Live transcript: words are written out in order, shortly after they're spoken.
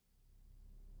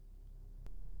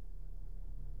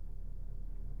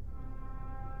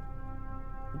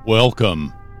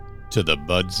Welcome to the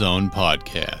Bud Zone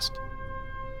Podcast.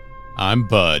 I'm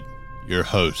Bud, your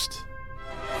host.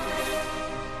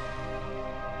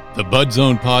 The Bud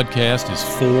Zone Podcast is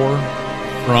for,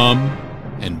 from,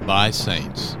 and by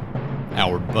saints,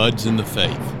 our buds in the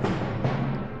faith,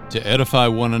 to edify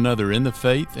one another in the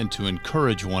faith and to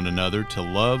encourage one another to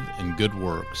love and good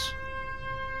works.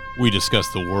 We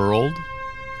discuss the world,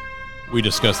 we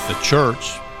discuss the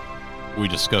church, we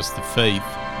discuss the faith,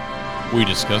 we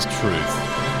discuss truth,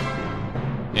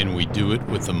 and we do it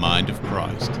with the mind of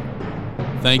Christ.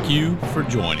 Thank you for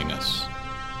joining us.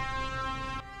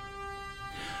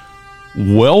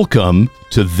 Welcome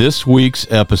to this week's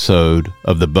episode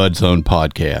of the Bud Zone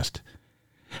Podcast.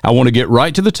 I want to get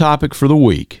right to the topic for the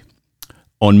week.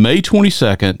 On May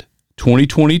 22nd,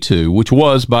 2022, which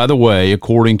was, by the way,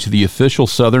 according to the official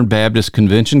Southern Baptist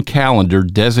Convention calendar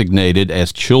designated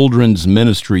as Children's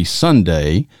Ministry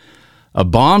Sunday, a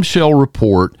bombshell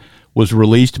report was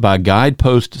released by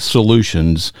Guidepost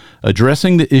Solutions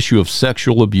addressing the issue of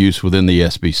sexual abuse within the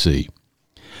SBC.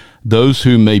 Those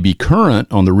who may be current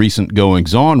on the recent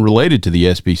goings-on related to the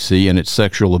SBC and its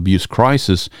sexual abuse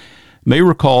crisis may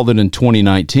recall that in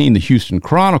 2019, the Houston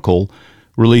Chronicle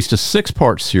released a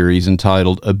 6-part series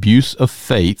entitled Abuse of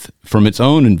Faith from its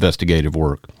own investigative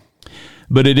work.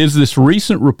 But it is this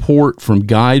recent report from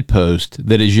Guidepost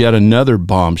that is yet another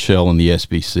bombshell in the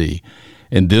SBC.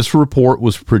 And this report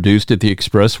was produced at the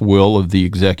express will of the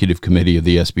Executive Committee of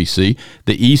the SBC.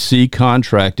 The EC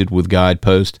contracted with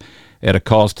Guidepost at a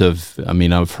cost of,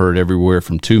 I've heard everywhere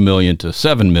from $2 million to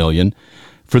 $7 million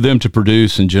for them to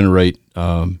produce and generate,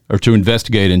 or to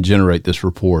investigate and generate this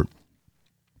report.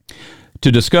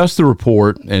 To discuss the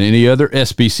report and any other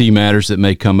SBC matters that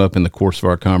may come up in the course of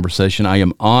our conversation, I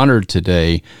am honored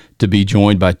today to be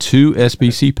joined by two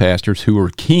SBC pastors who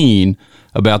are keen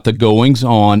about the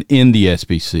goings-on in the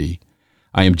SBC.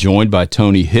 I am joined by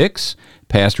Tony Hicks,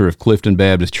 pastor of Clifton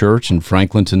Baptist Church in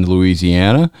Franklinton,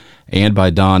 Louisiana, and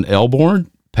by Don Elbourne,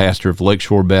 pastor of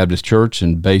Lakeshore Baptist Church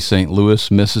in Bay St.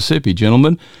 Louis, Mississippi.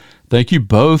 Gentlemen, thank you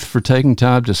both for taking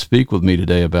time to speak with me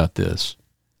today about this.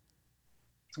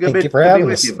 It's good to be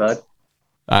with you, Bud.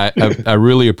 I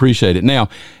really appreciate it. Now,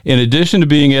 in addition to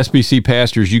being SBC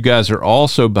pastors, you guys are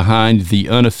also behind the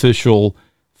unofficial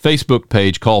Facebook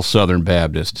page called Southern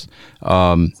Baptists.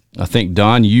 I think,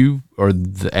 Don, you are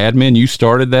the admin. You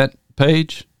started that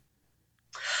page?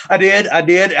 I did.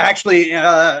 Actually,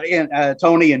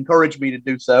 Tony encouraged me to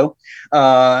do so.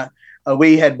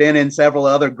 We had been in several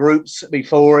other groups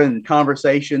before, and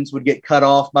conversations would get cut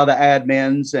off by the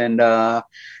admins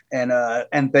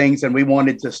and things, and we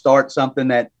wanted to start something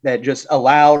that just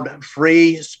allowed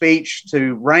free speech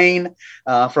to reign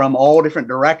from all different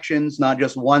directions, not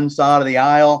just one side of the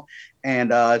aisle,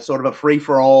 and sort of a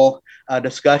free-for-all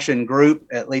discussion group,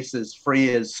 at least as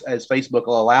free as Facebook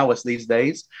will allow us these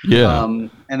days. Yeah.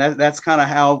 And that's kind of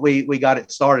how we got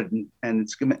it started, and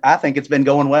I think it's been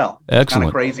going well. Excellent. Kind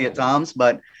of crazy at times,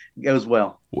 but it goes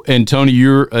well. And Tony,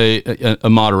 you're a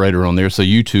moderator on there, so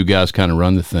you two guys kind of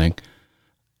run the thing.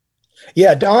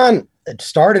 Yeah, Don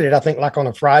started it, I think, like on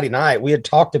a Friday night. We had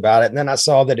talked about it, and then I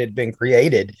saw that it had been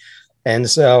created. And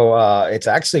so it's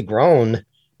actually grown.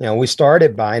 You know, we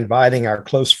started by inviting our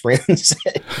close friends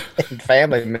and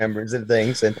family members and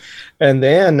things. And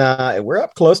then we're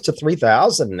up close to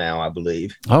 3,000 now, I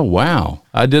believe. Oh, wow.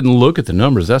 I didn't look at the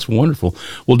numbers. That's wonderful.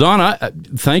 Well, Don, I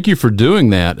thank you for doing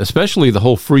that, especially the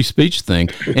whole free speech thing.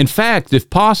 In fact, if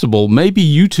possible, maybe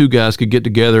you two guys could get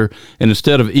together and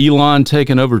instead of Elon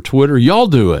taking over Twitter, y'all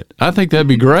do it. I think that'd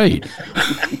be great.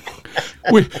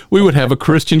 we would have a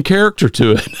Christian character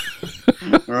to it.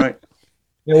 All right.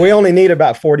 You know, we only need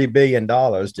about $40 billion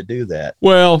to do that.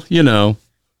 Well, you know,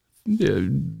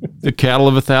 the cattle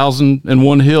of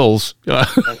 1,001 hills.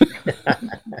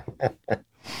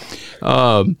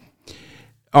 All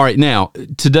right, now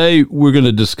today we're going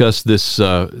to discuss this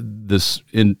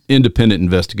independent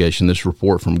investigation, this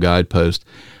report from Guidepost,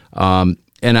 and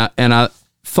I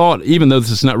thought, even though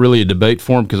this is not really a debate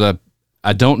forum, because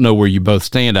I don't know where you both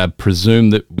stand, I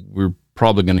presume that we're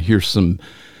probably going to hear some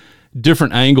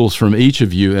different angles from each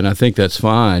of you, and I think that's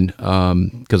fine,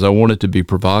 because I want it to be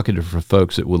provocative for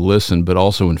folks that would listen, but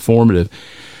also informative.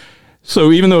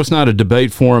 So even though it's not a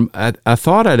debate forum, I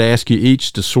thought I'd ask you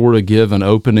each to sort of give an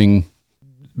opening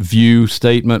view,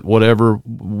 statement, whatever.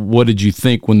 What did you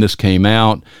think when this came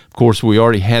out? Of course, we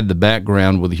already had the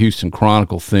background with the Houston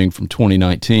Chronicle thing from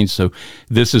 2019, so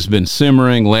this has been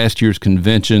simmering. Last year's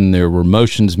convention, there were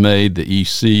motions made. The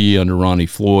EC under Ronnie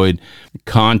Floyd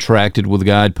contracted with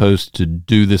Guidepost to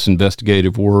do this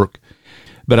investigative work.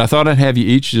 But I thought I'd have you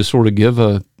each just sort of give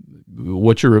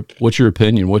what's your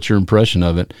opinion? What's your impression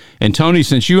of it? And Tony,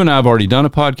 since you and I have already done a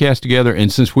podcast together,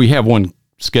 and since we have one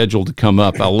scheduled to come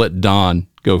up, I'll let Don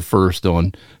go first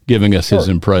on giving us his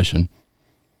impression.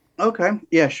 Okay.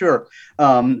 Yeah, sure.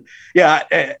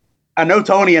 I know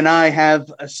Tony and I have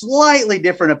slightly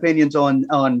different opinions on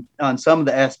some of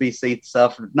the SBC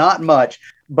stuff, not much,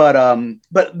 but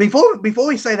before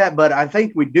we say that, but I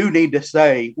think we do need to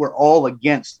say we're all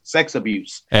against sex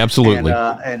abuse. Absolutely.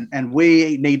 And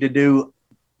we need to do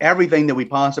everything that we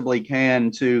possibly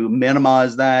can to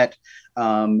minimize that,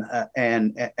 and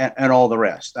all the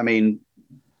rest. I mean,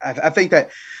 I think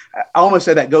that I almost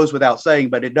said that goes without saying,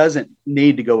 but it doesn't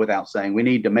need to go without saying. We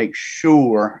need to make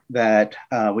sure that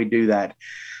we do that.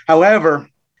 However,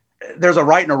 there's a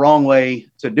right and a wrong way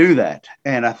to do that.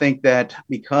 And I think that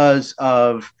because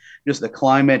of just the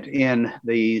climate in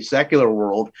the secular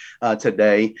world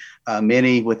today,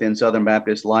 many within Southern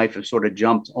Baptist life have sort of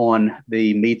jumped on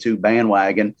the Me Too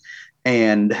bandwagon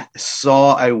and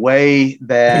saw a way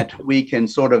that we can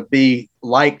sort of be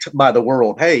liked by the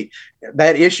world. Hey,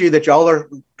 that issue that y'all are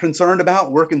concerned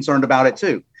about, we're concerned about it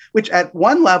too, which at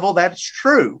one level, that's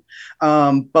true.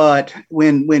 But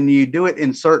when you do it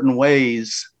in certain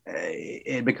ways,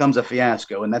 it becomes a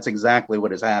fiasco. And that's exactly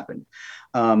what has happened.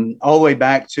 All the way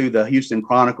back to the Houston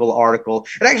Chronicle article.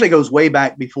 It actually goes way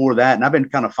back before that. And I've been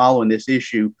kind of following this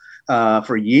issue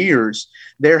for years.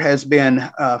 There has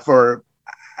been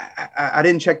I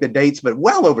didn't check the dates, but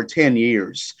well over 10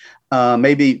 years,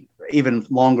 maybe even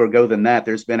longer ago than that,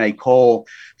 there's been a call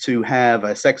to have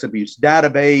a sex abuse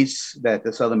database, that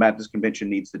the Southern Baptist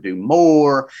Convention needs to do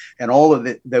more, and all of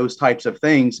those types of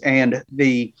things. And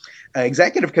the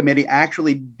executive committee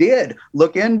actually did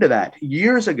look into that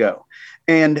years ago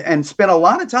and spent a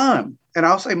lot of time. And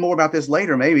I'll say more about this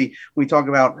later. Maybe we talk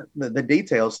about the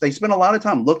details. They spent a lot of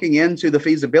time looking into the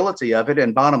feasibility of it.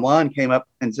 And bottom line came up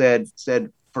and said,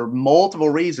 for multiple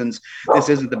reasons, this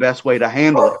isn't the best way to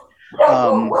handle it.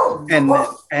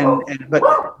 But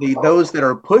those that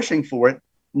are pushing for it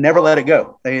never let it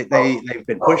go. They've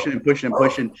been pushing and pushing and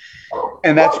pushing,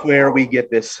 and that's where we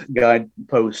get this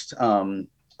guidepost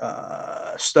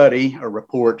study or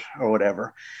report or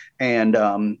whatever. And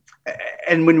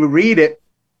when we read it,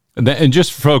 and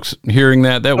just for folks hearing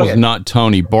that was not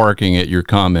Tony barking at your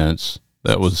comments.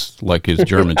 That was like his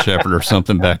German Shepherd or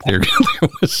something back there.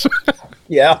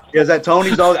 Yeah. Is that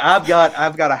Tony's dog? I've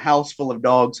got a house full of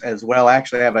dogs as well.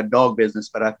 Actually, I have a dog business,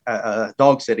 but a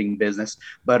dog sitting business.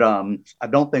 But I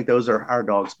don't think those are our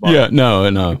dogs. Yeah,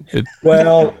 no.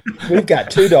 Well, we've got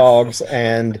two dogs,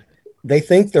 and they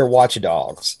think they're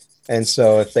watchdogs. And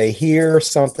so if they hear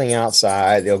something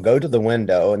outside, they'll go to the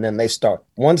window, and then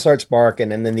one starts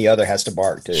barking, and then the other has to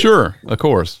bark too. Sure, of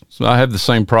course. So I have the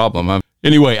same problem.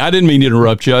 Anyway, I didn't mean to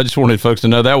interrupt you. I just wanted folks to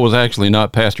know that was actually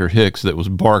not Pastor Hicks that was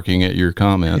barking at your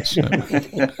comments.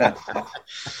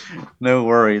 No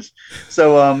worries.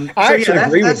 So, I actually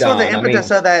agree with Don. That's sort of the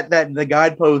impetus of that the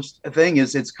guidepost thing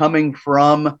is. It's coming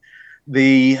from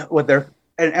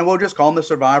and we'll just call them the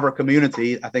survivor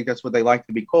community. I think that's what they like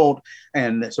to be called,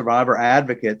 and the survivor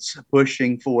advocates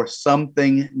pushing for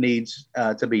something needs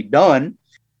to be done.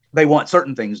 They want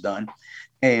certain things done.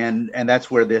 And that's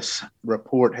where this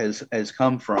report has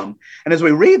come from. And as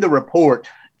we read the report,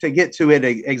 to get to it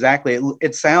exactly,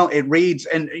 it reads,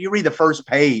 and you read the first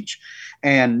page,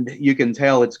 and you can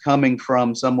tell it's coming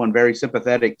from someone very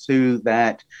sympathetic to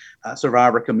that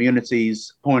survivor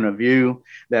community's point of view,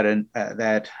 that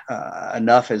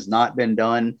enough has not been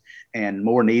done and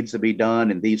more needs to be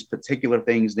done, and these particular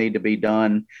things need to be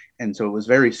done. And so it was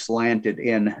very slanted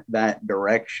in that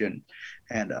direction.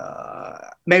 And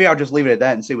maybe I'll just leave it at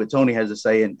that and see what Tony has to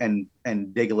say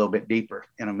and dig a little bit deeper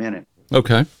in a minute.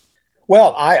 Okay.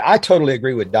 Well, I totally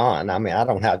agree with Don. I mean, I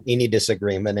don't have any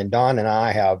disagreement. And Don and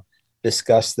I have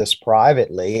discussed this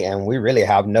privately, and we really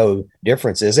have no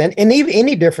differences. And even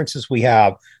any differences we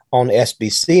have on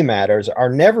SBC matters are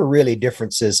never really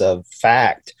differences of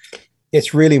fact.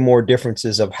 It's really more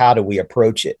differences of how do we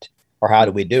approach it. Or how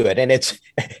do we do it? And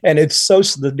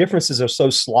the differences are so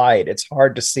slight. It's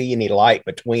hard to see any light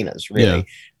between us, really.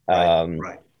 Yeah.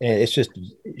 Right. And it's just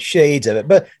shades of it.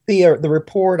 But the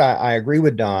report, I agree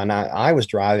with Don. I was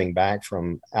driving back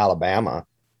from Alabama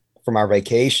from our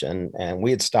vacation, and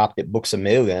we had stopped at Books A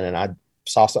Million, and I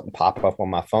saw something pop up on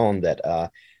my phone that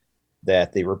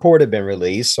the report had been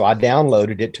released. So I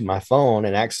downloaded it to my phone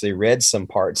and actually read some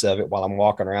parts of it while I'm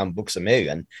walking around Books A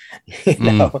Million.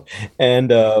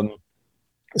 And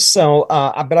so,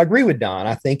 but I agree with Don.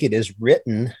 I think it is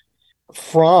written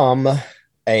from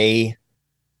a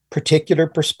particular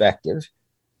perspective.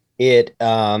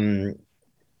 Everything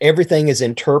is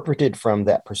interpreted from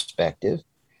that perspective.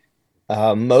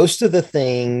 most of the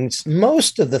things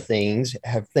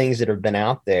have things that have been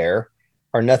out there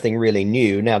are nothing really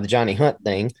new. Now, the Johnny Hunt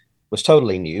thing was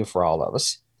totally new for all of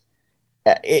us.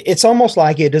 It's almost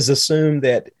like it is assumed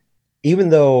that even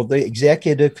though the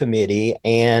executive committee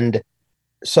and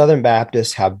Southern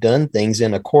Baptists have done things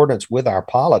in accordance with our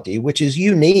polity, which is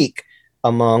unique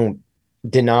among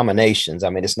denominations. I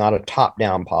mean, it's not a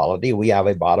top-down polity. We have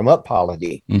a bottom-up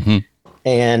polity. Mm-hmm.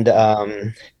 And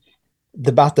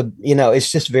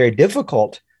it's just very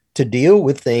difficult to deal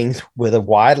with things with a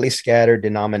widely scattered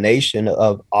denomination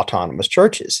of autonomous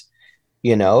churches,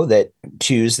 that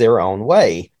choose their own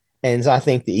way. And I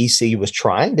think the EC was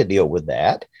trying to deal with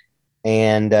that.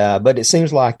 But it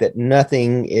seems like that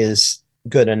nothing is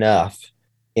good enough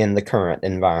in the current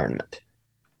environment.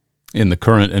 In the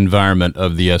current environment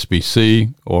of the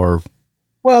SBC, or?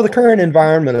 Well, the current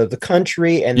environment of the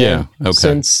country. And then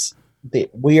since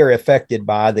we are affected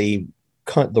by the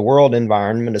world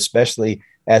environment, especially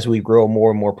as we grow more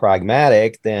and more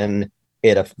pragmatic, then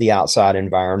the outside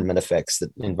environment affects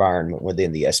the environment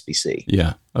within the SBC.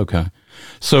 Yeah. Okay.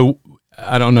 So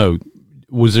I don't know.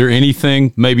 Was there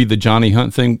anything, maybe the Johnny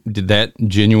Hunt thing, did that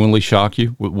genuinely shock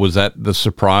you? Was that the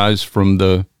surprise from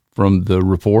the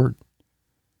report?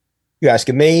 You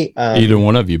asking me? Either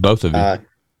one of you, both of you.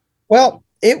 Well,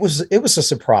 it was a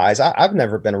surprise. I've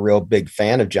never been a real big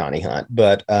fan of Johnny Hunt,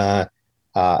 but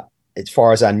as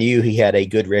far as I knew, he had a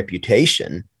good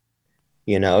reputation.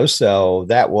 So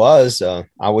that was,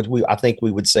 I think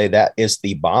we would say that is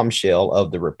the bombshell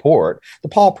of the report. The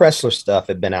Paul Pressler stuff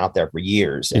had been out there for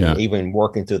years and even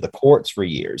working through the courts for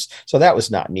years. So that was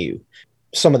not new.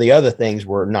 Some of the other things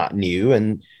were not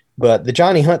new. But the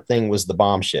Johnny Hunt thing was the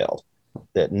bombshell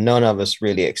that none of us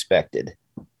really expected.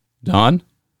 Don?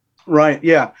 Right.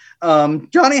 Yeah.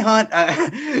 Johnny Hunt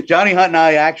and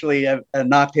I actually have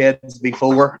knocked heads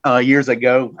before years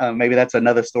ago. Maybe that's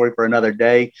another story for another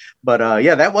day. But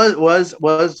that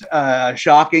was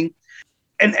shocking.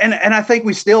 And I think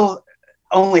we still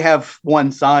only have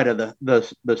one side of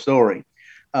the story.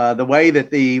 The way that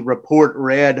the report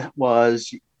read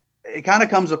was, it kind of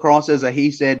comes across as a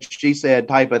he said, she said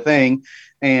type of thing.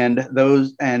 And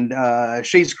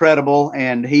she's credible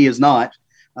and he is not.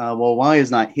 Well, why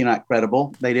is he not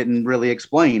credible? They didn't really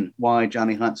explain why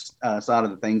Johnny Hunt's side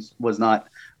of the things was not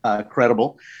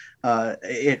credible.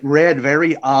 It read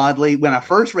very oddly. When I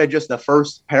first read just the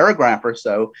first paragraph or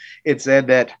so, it said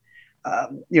that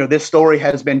this story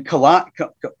has been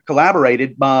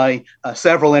collaborated by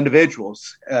several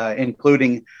individuals,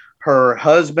 including her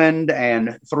husband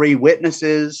and 3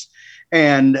 witnesses.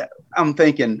 And I'm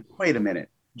thinking, wait a minute,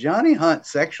 Johnny Hunt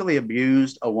sexually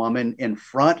abused a woman in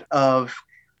front of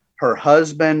her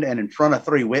husband and in front of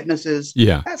 3 witnesses.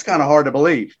 Yeah. That's kind of hard to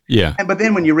believe. Yeah. But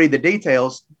then when you read the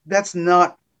details, that's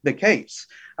not the case.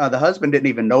 The husband didn't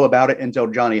even know about it until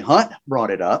Johnny Hunt brought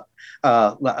it up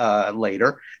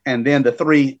later. And then the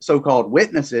 3 so-called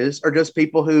witnesses are just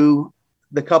people who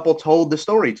the couple told the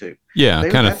story to. Yeah.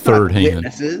 Kind of third hand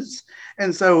witnesses.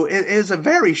 And so it is a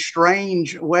very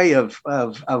strange way of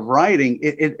writing.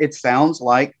 It sounds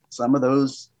like some of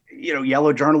those,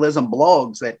 yellow journalism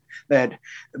blogs that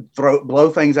blow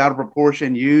things out of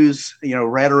proportion, use,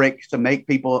 rhetoric to make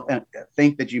people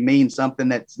think that you mean something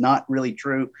that's not really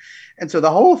true. And so the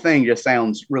whole thing just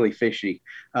sounds really fishy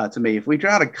to me. If we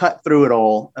try to cut through it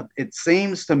all, it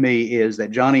seems to me is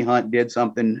that Johnny Hunt did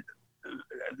something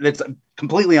that's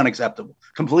completely unacceptable.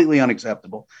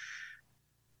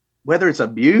 Whether it's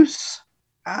abuse,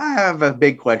 I have a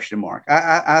big question mark.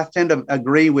 I tend to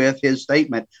agree with his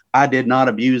statement. I did not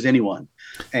abuse anyone.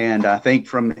 And I think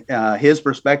from his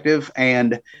perspective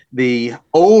and the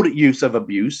old use of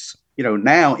abuse,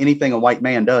 now anything a white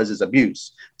man does is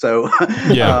abuse. So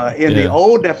the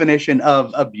old definition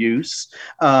of abuse,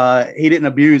 he didn't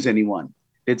abuse anyone.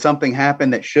 Did something happen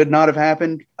that should not have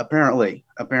happened? Apparently.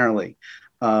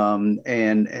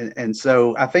 And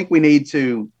so I think we need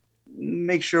to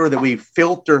make sure that we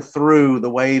filter through the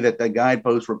way that the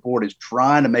Guidepost report is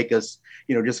trying to make us,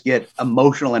 just get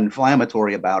emotional and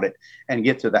inflammatory about it and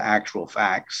get to the actual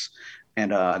facts.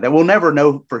 And that we'll never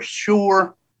know for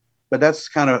sure, but that's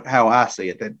kind of how I see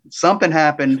it, that something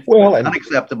happened,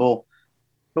 unacceptable,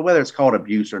 but whether it's called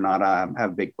abuse or not, I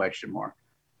have a big question mark.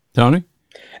 Tony?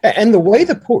 And the way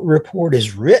the report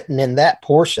is written in that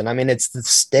portion, I mean, it's the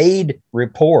staid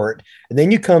report. And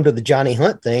then you come to the Johnny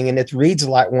Hunt thing, and it reads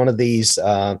like one of these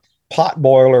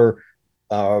potboiler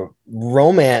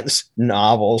romance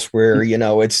novels where,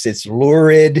 it's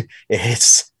lurid.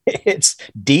 It's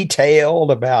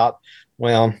detailed about,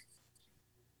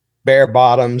 bare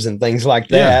bottoms and things like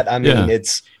that. I mean,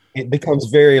 it becomes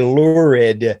very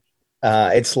lurid.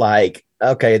 It's like,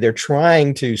 okay, they're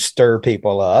trying to stir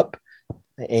people up.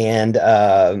 And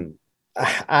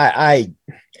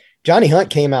Johnny Hunt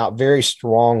came out very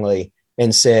strongly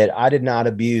and said, I did not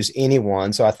abuse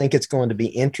anyone. So I think it's going to be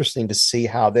interesting to see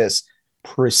how this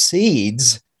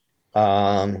proceeds,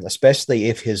 especially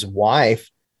if his wife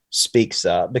speaks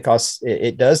up, because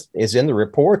it is in the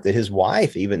report that his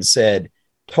wife even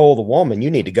told the woman,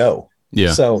 you need to go.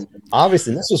 Yeah. So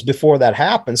obviously this was before that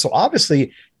happened. So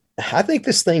obviously I think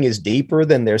this thing is deeper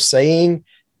than they're saying.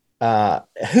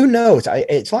 Who knows?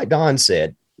 It's like Don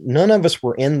said, none of us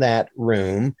were in that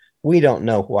room. We don't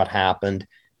know what happened.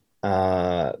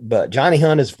 But Johnny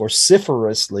Hunt is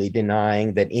vociferously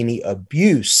denying that any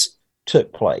abuse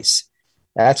took place.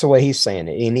 That's the way he's saying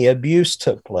it. Any abuse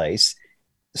took place.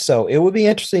 So it would be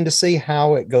interesting to see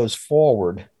how it goes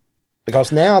forward,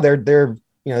 because now they're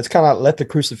it's kind of like let the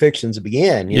crucifixions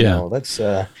begin. You know, that's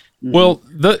well,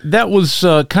 that was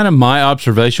kind of my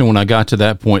observation when I got to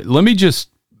that point. Let me just,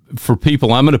 for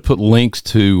people, I'm going to put links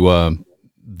to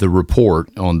the report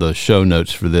on the show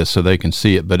notes for this so they can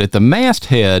see it. But at the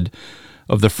masthead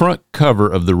of the front cover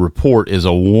of the report is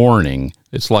a warning.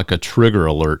 It's like a trigger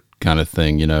alert kind of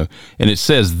thing, and it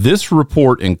says, this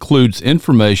report includes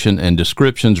information and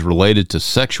descriptions related to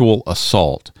sexual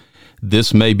assault.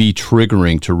 This may be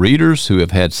triggering to readers who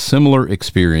have had similar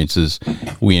experiences.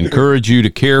 We encourage you to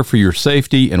care for your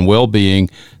safety and well-being.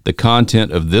 The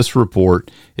content of this report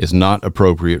is not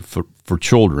appropriate for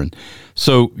children.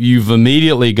 So you've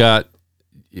immediately got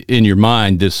in your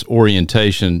mind this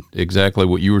orientation, exactly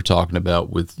what you were talking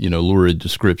about with, lurid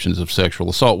descriptions of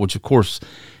sexual assault, which of course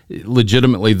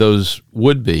legitimately those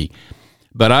would be.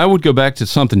 But I would go back to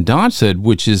something Don said,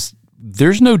 which is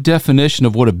there's no definition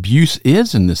of what abuse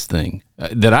is in this thing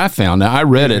that I found. Now, I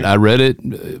read it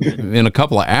in a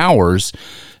couple of hours,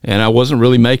 and I wasn't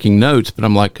really making notes, but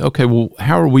I'm like, okay, well,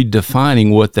 how are we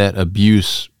defining what that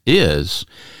abuse is?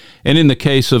 And in the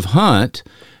case of Hunt,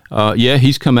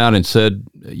 he's come out and said,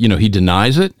 he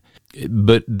denies it,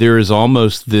 but there is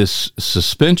almost this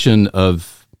suspension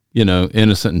of,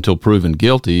 innocent until proven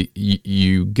guilty.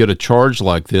 You get a charge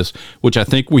like this, which I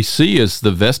think we see as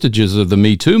the vestiges of the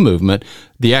Me Too movement.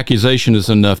 The accusation is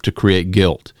enough to create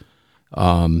guilt.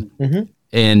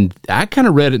 And I kind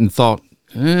of read it and thought,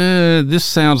 this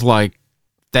sounds like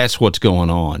that's what's going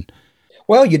on.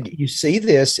 Well, you see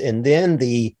this, and then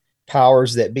the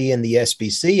powers that be in the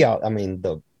SBC, I mean,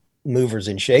 the movers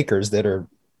and shakers that are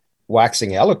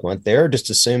waxing eloquent, they're just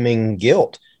assuming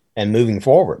guilt and moving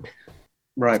forward.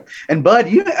 Right. And Bud,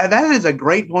 that is a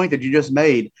great point that you just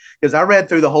made, because I read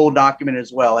through the whole document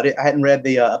as well. I hadn't read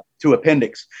the two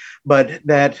appendix, but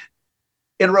that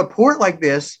in a report like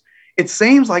this, it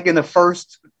seems like in the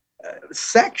first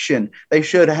section, they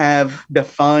should have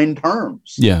defined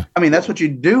terms. Yeah. I mean, that's what you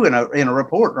do in a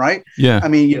report, right? Yeah. I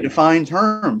mean, you define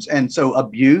terms. And so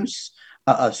abuse,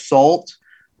 assault,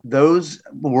 those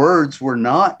words were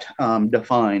not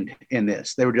defined in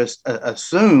this. They were just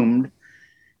assumed.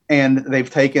 And they've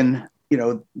taken,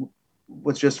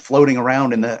 what's just floating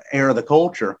around in the air of the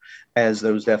culture as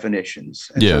those definitions.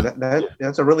 And so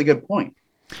that's a really good point.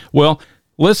 Well,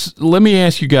 let me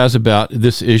ask you guys about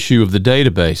this issue of the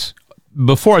database.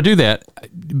 Before I do that,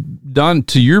 Don,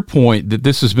 to your point that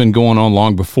this has been going on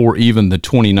long before even the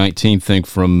 2019 thing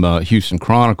from Houston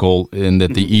Chronicle, and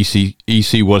that the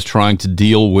EC was trying to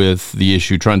deal with the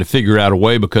issue, trying to figure out a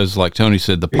way, because like Tony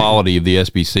said, the polity of the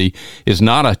SBC is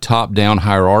not a top-down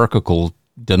hierarchical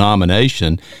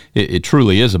denomination. It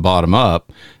truly is a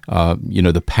bottom-up.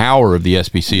 The power of the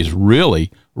SBC is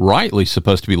really rightly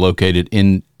supposed to be located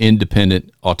in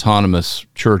independent, autonomous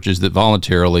churches that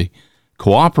voluntarily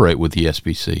cooperate with the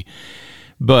SBC.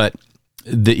 But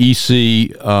the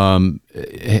EC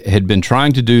had been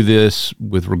trying to do this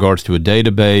with regards to a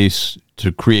database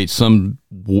to create some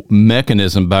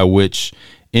mechanism by which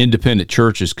independent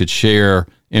churches could share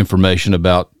information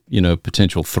about,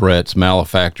 potential threats,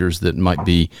 malefactors that might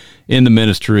be in the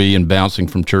ministry and bouncing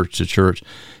from church to church.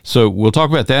 So we'll talk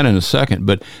about that in a second.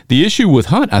 But the issue with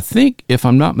Hunt, I think, if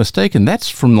I'm not mistaken, that's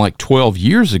from like 12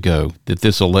 years ago that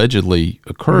this allegedly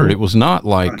occurred. Mm-hmm. It was not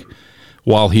like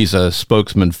while he's a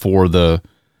spokesman for the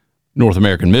North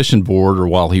American Mission Board or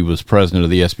while he was president of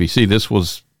the SBC.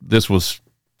 This was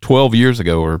 12 years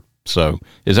ago or so.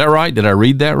 Is that right? Did I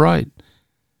read that right?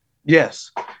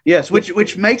 Yes.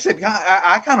 Which makes it,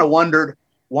 I kind of wondered,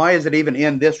 why is it even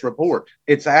in this report?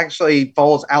 It's actually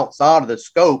falls outside of the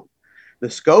scope. The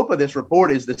scope of this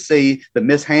report is to see the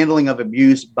mishandling of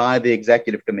abuse by the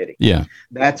executive committee. Yeah.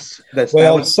 That's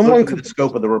someone the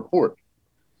scope of the report.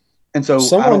 And so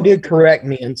someone did correct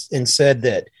me and said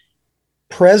that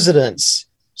presidents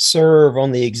serve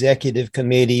on the executive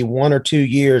committee 1 or 2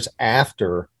 years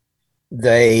after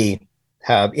they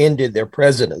have ended their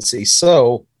presidency.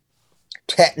 So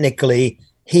technically,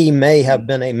 he may have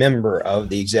been a member of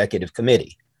the executive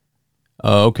committee.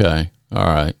 Oh, okay. All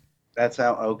right. That's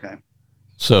how. Okay.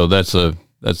 So that's a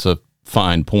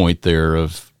fine point there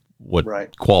of what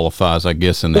qualifies, I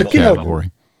guess, in that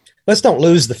category. Let's don't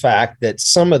lose the fact that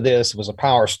some of this was a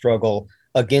power struggle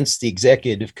against the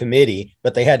executive committee,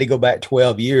 but they had to go back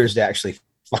 12 years to actually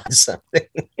find something.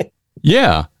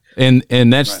 Yeah. And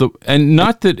that's and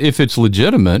not that if it's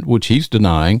legitimate, which he's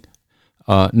denying,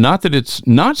 not that it's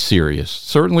not serious.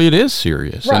 Certainly it is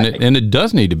serious, and it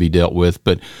does need to be dealt with,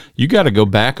 but you got to go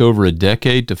back over a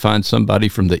decade to find somebody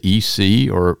from the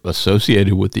EC or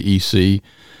associated with the EC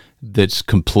that's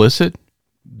complicit,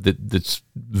 that's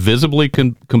visibly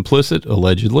complicit,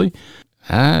 allegedly.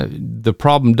 The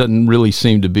problem doesn't really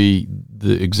seem to be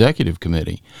the executive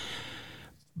committee.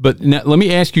 But now, let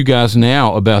me ask you guys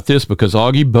now about this, because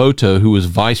Augie Boto, who was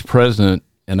vice president,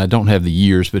 and I don't have the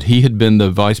years, but he had been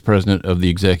the vice president of the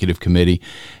executive committee,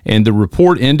 and the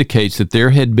report indicates that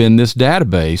there had been this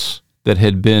database that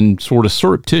had been sort of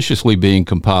surreptitiously being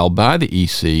compiled by the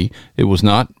EC. It was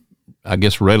not, I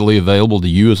guess, readily available to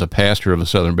you as a pastor of a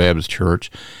Southern Baptist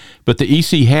church, but the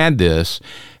EC had this,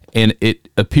 and it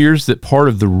appears that part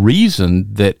of the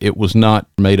reason that it was not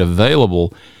made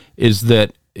available is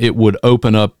that it would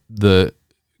open up the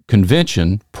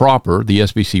convention proper, the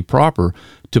SBC proper,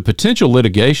 to potential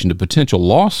litigation, to potential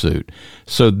lawsuit.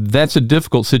 So that's a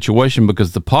difficult situation,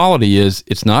 because the polity is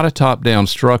it's not a top-down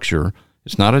structure.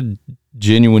 It's not a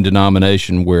genuine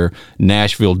denomination where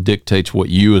Nashville dictates what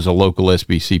you as a local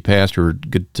SBC pastor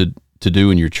get to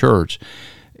do in your church.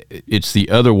 It's the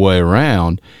other way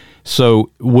around.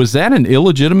 So was that an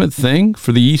illegitimate thing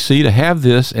for the EC to have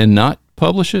this and not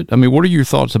publish it? I mean, what are your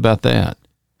thoughts about that?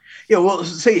 Yeah, well,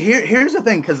 see, here's the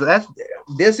thing, because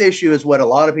this issue is what a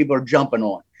lot of people are jumping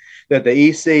on, that the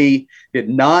EC did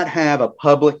not have a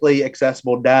publicly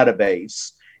accessible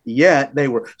database, yet they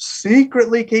were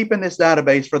secretly keeping this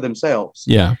database for themselves.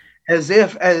 Yeah, as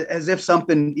if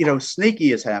something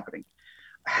sneaky is happening.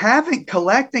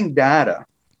 Collecting data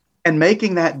and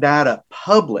making that data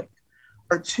public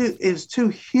is two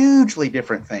hugely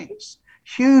different things.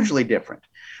 Hugely different.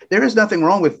 There is nothing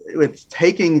wrong with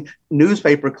taking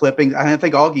newspaper clippings. I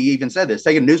think Augie even said this,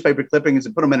 taking newspaper clippings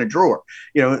and put them in a drawer,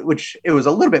 which it was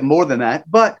a little bit more than that,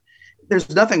 but there's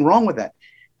nothing wrong with that.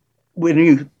 When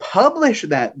you publish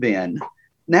that, then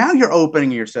now you're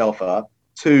opening yourself up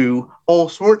to all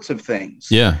sorts of things.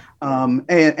 Yeah.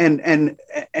 And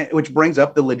which brings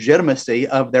up the legitimacy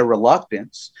of their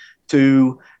reluctance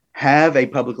to have a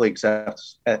publicly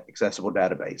accessible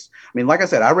database. I mean, like I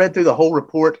said, I read through the whole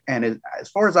report, and as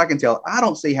far as I can tell, I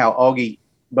don't see how Augie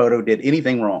Boto did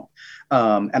anything wrong.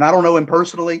 And I don't know him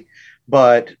personally,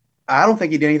 but I don't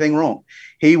think he did anything wrong.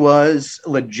 He was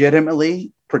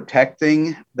legitimately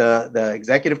protecting the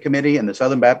executive committee and the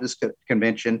Southern Baptist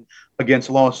Convention against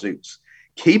lawsuits,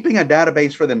 keeping a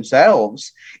database for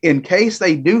themselves in case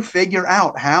they do figure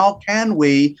out how can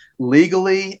we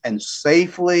legally and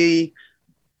safely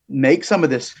make some of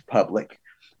this public.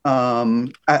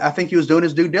 I think he was doing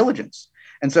his due diligence.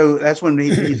 And so that's when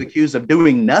he's accused of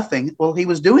doing nothing. Well, he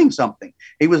was doing something.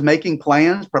 He was making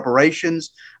plans,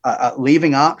 preparations,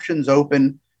 leaving options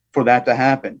open for that to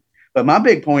happen. But my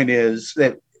big point is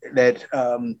that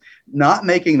not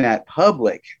making that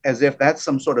public as if that's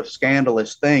some sort of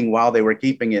scandalous thing while they were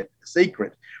keeping it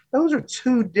secret. Those are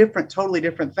two totally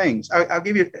different things. I'll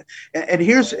give you, and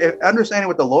here's understanding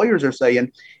what the lawyers are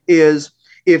saying is,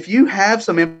 if you have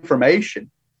some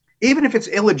information, even if it's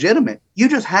illegitimate, you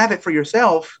just have it for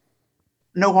yourself,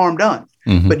 no harm done.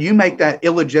 Mm-hmm. But you make that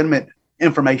illegitimate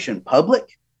information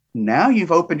public, now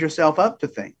you've opened yourself up to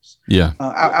things. Yeah.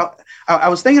 I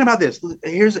was thinking about this.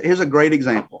 Here's a great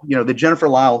example. The Jennifer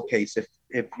Lyle case.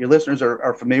 If your listeners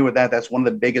are familiar with that, that's one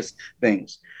of the biggest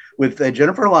things. With the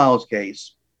Jennifer Lyle's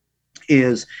case,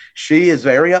 is she is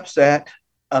very upset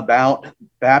about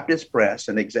Baptist Press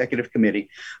and the executive committee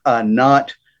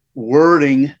not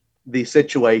wording the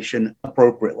situation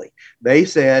appropriately. They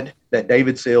said that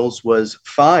David Sills was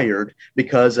fired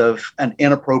because of an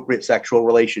inappropriate sexual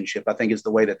relationship, I think is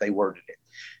the way that they worded it.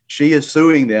 She is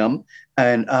suing them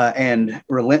and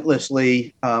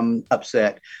relentlessly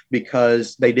upset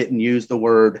because they didn't use the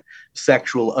word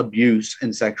sexual abuse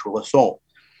and sexual assault.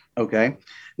 Okay.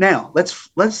 Now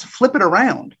let's flip it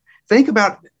around. Think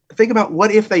about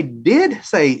what if they did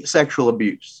say sexual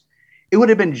abuse. It would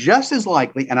have been just as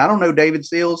likely, and I don't know David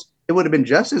Sills, it would have been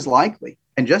just as likely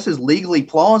and just as legally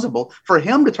plausible for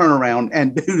him to turn around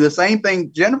and do the same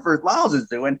thing Jennifer Lyles is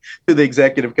doing to the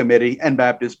executive committee and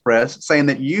Baptist press, saying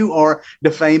that you are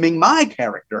defaming my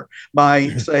character by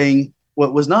saying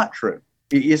what was not true.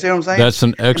 You see what I'm saying? That's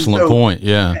an excellent point.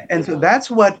 Yeah. And so that's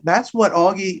what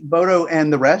Augie, Bodo,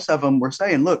 and the rest of them were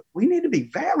saying. Look, we need to be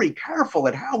very careful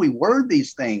at how we word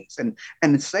these things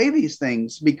and say these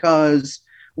things, because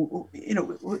we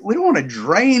don't want to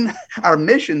drain our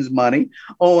missions money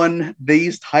on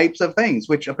these types of things,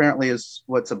 which apparently is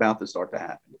what's about to start to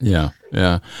happen. Yeah.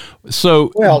 Yeah.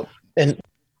 So, and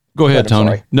go ahead,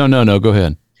 Tony. No, go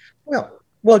ahead.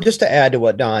 Well, just to add to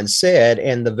what Don said,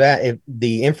 and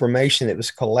the information that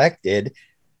was collected,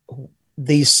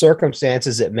 these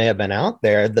circumstances that may have been out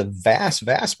there, the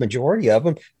vast majority of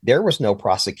them, there was no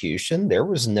prosecution. There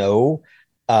was no,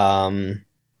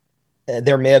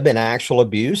 there may have been actual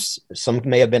abuse. Some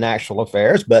may have been actual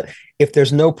affairs, but if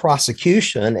there's no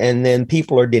prosecution and then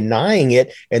people are denying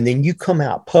it, and then you come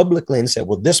out publicly and say,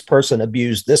 well, this person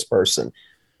abused this person,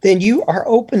 then you are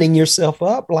opening yourself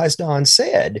up, as Don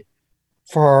said,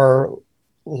 for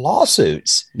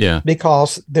lawsuits. Yeah.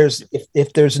 Because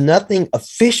if there's nothing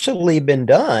officially been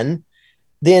done,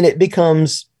 then it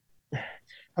becomes,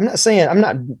 I'm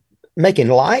not making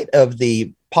light of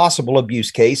the possible abuse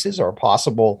cases or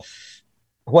possible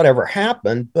whatever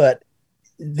happened, but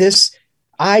this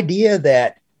idea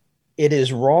that it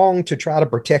is wrong to try to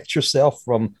protect yourself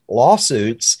from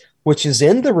lawsuits, which is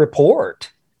in the report,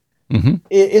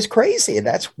 is crazy.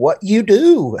 That's what you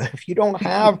do. If you don't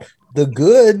have the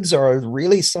goods or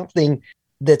really something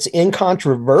that's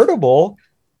incontrovertible,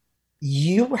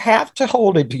 you have to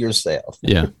hold it to yourself.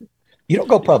 Yeah. You don't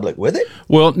go public with it.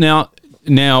 Well, now,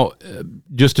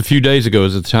 just a few days ago,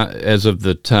 as of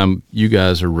the time you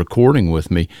guys are recording with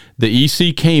me, the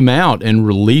EC came out and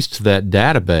released that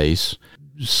database.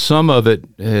 Some of it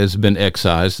has been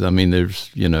excised. I mean,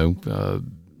 there's,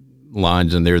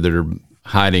 lines in there that are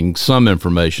hiding some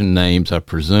information, names, I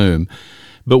presume.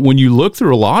 But when you look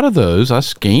through a lot of those, I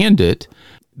scanned it,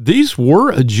 these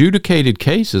were adjudicated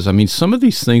cases. I mean, some of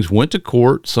these things went to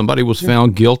court. Somebody was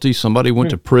found guilty. Somebody went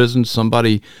to prison.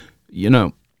 Somebody,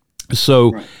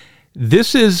 So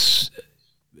this is,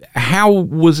 how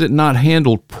was it not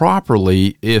handled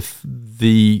properly if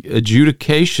the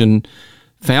adjudication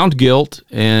found guilt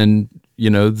and,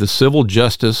 the civil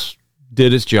justice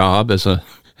did its job as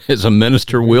a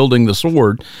minister wielding the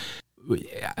sword?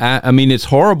 I mean, it's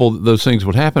horrible that those things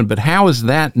would happen, but how is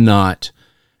that not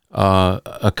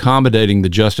accommodating the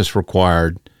justice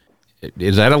required?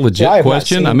 Is that a legit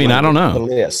question? I mean, I don't know. The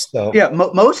list, so. Yeah,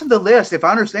 most of the list, if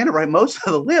I understand it right, most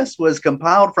of the list was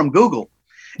compiled from Google.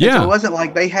 And so it wasn't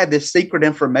like they had this secret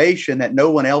information that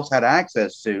no one else had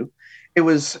access to. It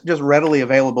was just readily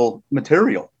available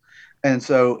material. And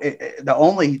so the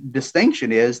only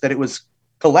distinction is that it was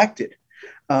collected.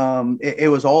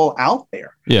 It was all out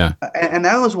there. Yeah. And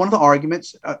that was one of the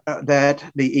arguments that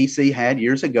the EC had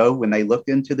years ago when they looked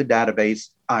into the database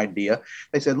idea.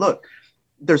 They said, look,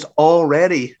 the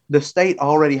state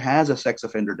already has a sex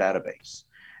offender database.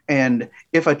 And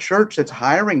if a church that's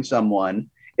hiring someone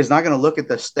is not going to look at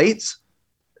the state's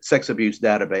sex abuse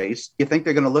database, you think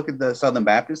they're going to look at the Southern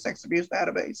Baptist sex abuse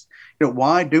database?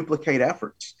 Why duplicate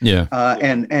efforts? Yeah.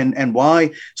 And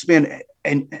why spend,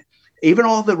 and even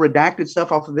all the redacted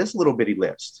stuff off of this little bitty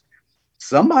list.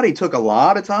 Somebody took a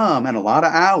lot of time and a lot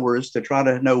of hours to try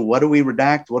to know, what do we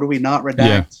redact? What do we not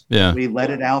redact? Yeah. We let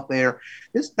it out there.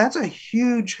 That's a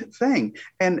huge thing.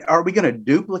 And are we going to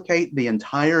duplicate the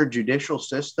entire judicial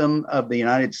system of the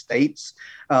United States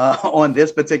on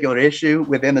this particular issue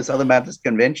within the Southern Baptist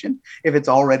Convention if it's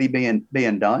already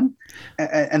being done?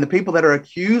 And the people that are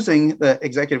accusing the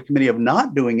executive committee of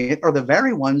not doing it are the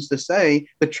very ones to say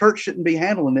the church shouldn't be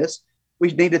handling this. We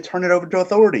need to turn it over to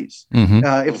authorities.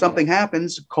 If something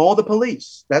happens, call the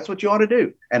police. That's what you ought to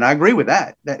do. And I agree with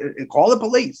that. Call the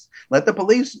police. Let the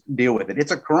police deal with it.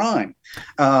 It's a crime.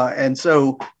 And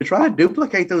so to try to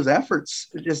duplicate those efforts,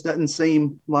 it just doesn't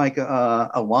seem like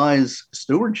a wise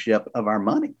stewardship of our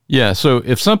money. Yeah. So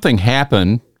if something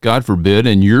happened, God forbid,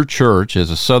 in your church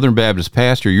as a Southern Baptist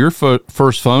pastor, your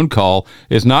first phone call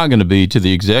is not going to be to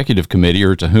the executive committee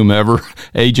or to whomever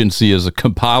agency is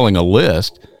compiling a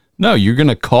list. No, you're going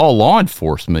to call law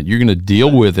enforcement. You're going to deal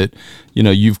with it.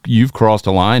 You've crossed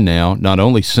a line now, not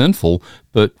only sinful,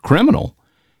 but criminal.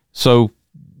 So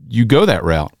you go that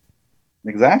route.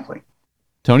 Exactly.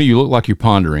 Tony, you look like you're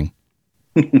pondering.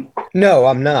 No,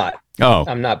 I'm not. Oh,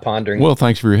 I'm not pondering. Well,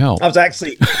 thanks for your help. I was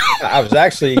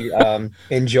actually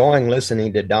enjoying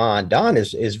listening to Don. Don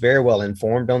is very well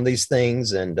informed on these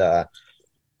things. And,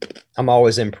 I'm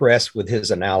always impressed with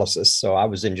his analysis. So I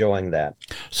was enjoying that.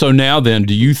 So now then,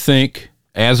 do you think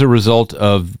as a result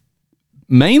of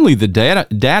mainly the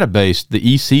database, the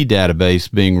EC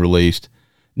database being released,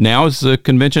 now is the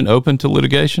convention open to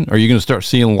litigation? Are you going to start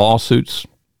seeing lawsuits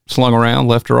slung around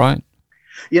left or right?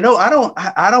 I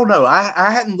don't know.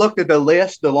 I hadn't looked at the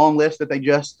long list that they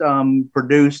just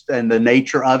produced and the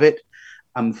nature of it.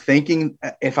 I'm thinking,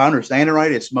 if I understand it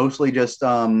right, it's mostly just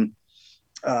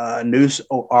news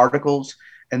articles.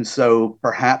 And so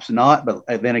perhaps not, but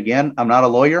then again, I'm not a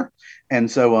lawyer.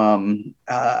 And so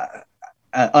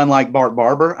unlike Bart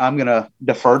Barber, I'm going to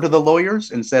defer to the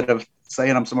lawyers instead of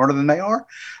saying I'm smarter than they are.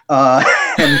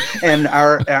 And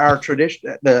our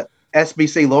tradition, the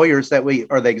SBC lawyers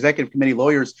or the executive committee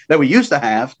lawyers that we used to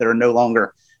have that are no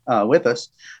longer with us,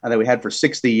 that we had for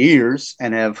 60 years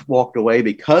and have walked away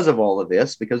because of all of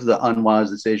this, because of the unwise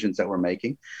decisions that we're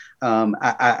making.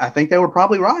 I think they were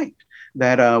probably right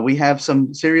that we have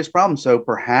some serious problems. So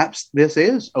perhaps this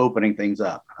is opening things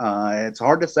up. It's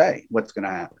hard to say what's going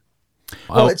to happen.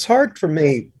 Well, it's hard for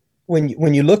me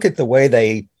when you look at the way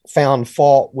they found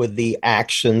fault with the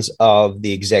actions of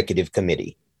the executive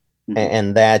committee,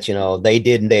 and that, they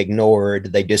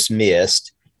ignored, they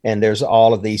dismissed, and there's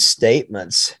all of these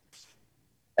statements.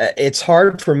 It's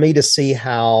hard for me to see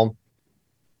how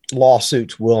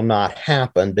lawsuits will not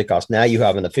happen, because now you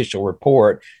have an official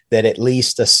report that at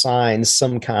least assigns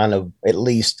some kind of, at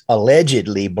least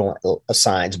allegedly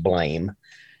assigns blame.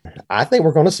 I think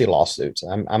we're going to see lawsuits.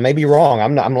 I may be wrong.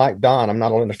 I'm like Don. I'm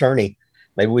not an attorney.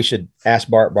 Maybe we should ask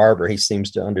Bart Barber. He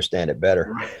seems to understand it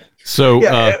better. So,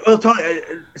 well, Tony,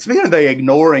 speaking of the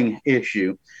ignoring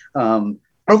issue, I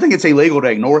don't think it's illegal to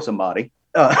ignore somebody.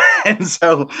 And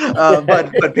so,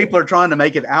 but people are trying to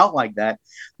make it out like that.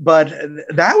 But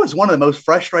that was one of the most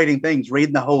frustrating things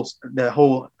reading the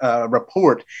whole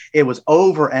report. It was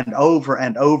over and over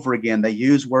and over again. They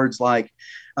use words like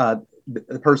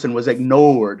the person was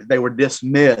ignored, they were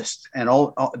dismissed, and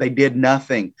they did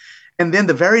nothing. And then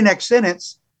the very next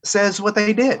sentence says what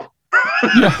they did.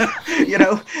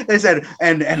 They said,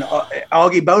 and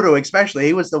Augie Bodo especially,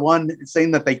 he was the one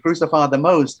saying that they crucified the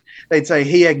most. They'd say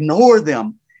he ignored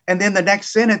them, and then the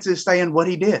next sentence is saying what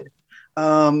he did.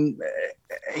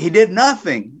 He did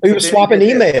nothing. He was swapping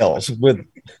emails with.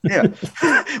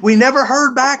 We never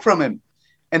heard back from him,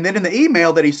 and then in the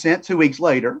email that he sent 2 weeks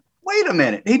later, wait a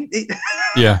minute,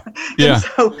 yeah.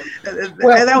 So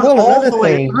that was all the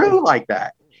way through like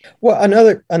that. Well,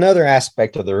 another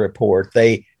aspect of the report,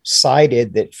 they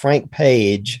cited that Frank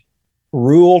Page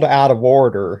ruled out of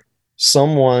order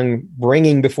someone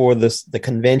bringing before the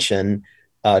convention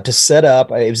to set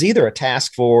up, it was either a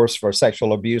task force for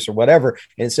sexual abuse or whatever,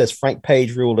 and it says Frank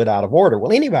Page ruled it out of order.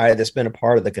 Well, anybody that's been a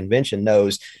part of the convention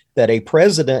knows that a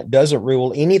president doesn't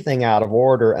rule anything out of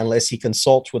order unless he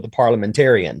consults with a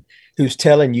parliamentarian who's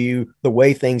telling you the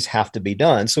way things have to be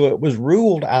done. So it was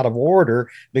ruled out of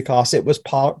order because it was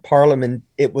parliament.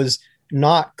 It was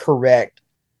not correct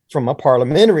from a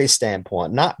parliamentary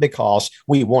standpoint, not because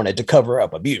we wanted to cover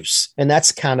up abuse. And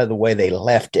that's kind of the way they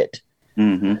left it.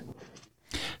 Mm-hmm.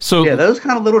 So those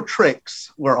kind of little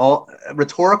tricks were all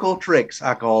rhetorical tricks,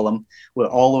 I call them, were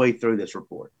all the way through this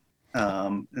report.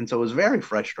 And so it was very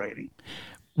frustrating.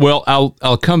 Well,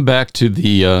 I'll come back to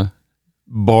the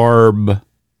barb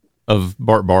of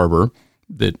Bart Barber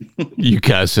that you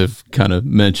guys have kind of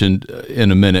mentioned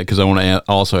in a minute, because I want to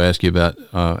also ask you about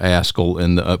Askell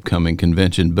and the upcoming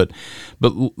convention. But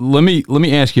let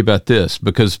me ask you about this,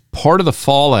 because part of the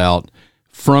fallout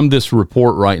from this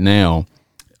report right now,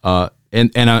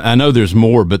 and I know there's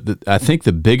more, but I think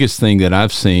the biggest thing that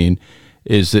I've seen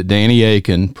is that Danny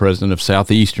Aiken, president of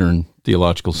Southeastern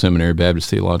Theological Seminary, Baptist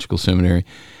Theological Seminary,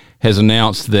 has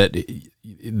announced that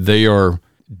they are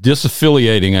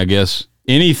disaffiliating, I guess,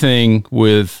 anything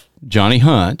with Johnny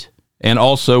Hunt and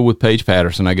also with Paige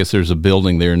Patterson. I guess there's a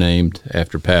building there named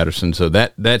after Patterson, so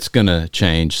that's going to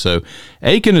change. So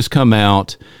Aiken has come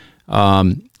out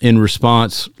in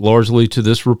response largely to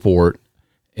this report,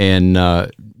 and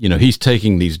he's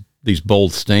taking these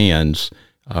bold stands.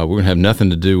 We're going to have nothing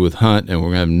to do with Hunt, and we're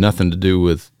going to have nothing to do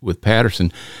with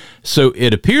Patterson. So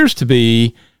it appears to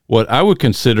be what I would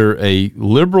consider a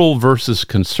liberal versus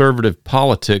conservative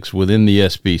politics within the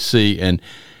SBC. And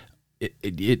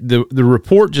the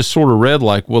report just sort of read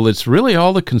like, well, it's really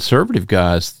all the conservative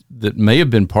guys that may have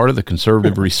been part of the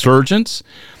conservative resurgence.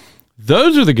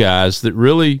 Those are the guys that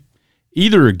really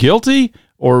either are guilty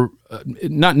or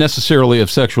not necessarily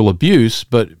of sexual abuse,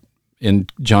 but in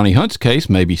Johnny Hunt's case,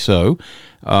 maybe so,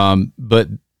 but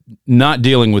not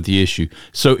dealing with the issue.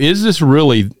 So is this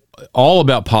really all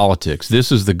about politics?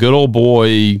 This is the good old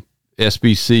boy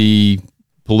SBC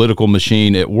political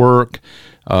machine at work.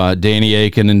 Danny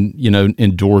Aiken, and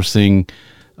endorsing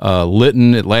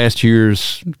Litton at last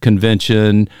year's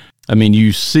convention. I mean,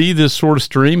 you see this sort of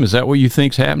stream. Is that what you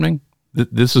think's happening?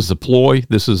 This is a ploy.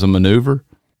 This is a maneuver.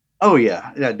 Oh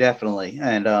yeah, definitely.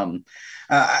 And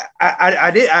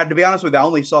I to be honest with you, I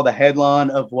only saw the headline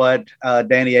of what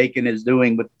Danny Aiken is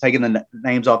doing with taking the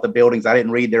names off the buildings. I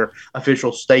didn't read their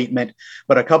official statement,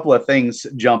 but a couple of things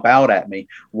jump out at me.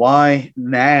 Why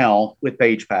now with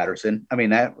Paige Patterson? I mean,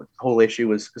 that whole issue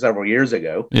was several years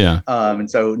ago. Yeah. And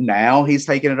so now he's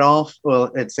taking it off. Well,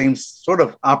 it seems sort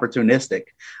of opportunistic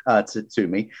to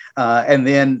me. And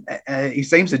then he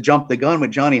seems to jump the gun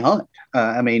with Johnny Hunt.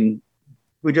 I mean,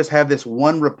 we just have this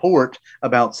one report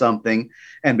about something,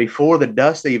 and before the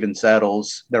dust even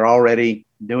settles, they're already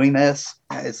doing this.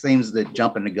 It seems to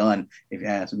jumping the gun, if you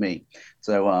ask me.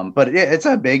 So, but it's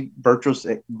a big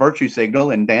virtue signal,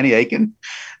 and Danny Aiken,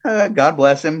 God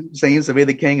bless him, seems to be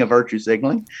the king of virtue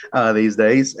signaling these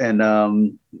days,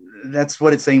 and that's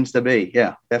what it seems to be.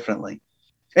 Yeah, definitely.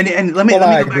 And let me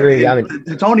go agree. back.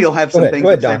 Tony will have some things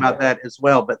to say about that as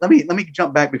well. But let me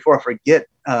jump back before I forget,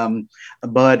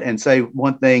 Bud, and say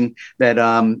one thing that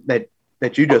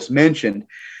that you just mentioned.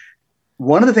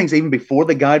 One of the things, even before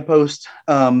the Guidepost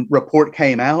report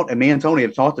came out, and me and Tony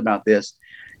have talked about this,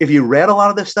 if you read a lot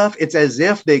of this stuff, it's as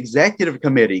if the executive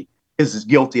committee is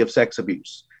guilty of sex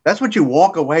abuse. That's what you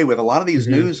walk away with a lot of these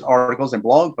news articles and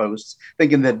blog posts,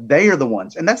 thinking that they are the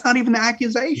ones. And that's not even the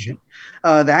accusation.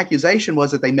 The accusation was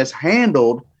that they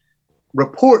mishandled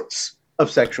reports of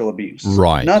sexual abuse.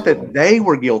 Right. Not that they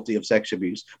were guilty of sex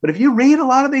abuse. But if you read a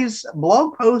lot of these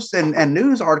blog posts and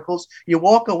news articles, you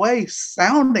walk away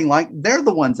sounding like they're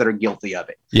the ones that are guilty of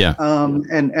it. Yeah.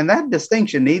 And that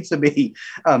distinction needs to be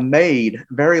made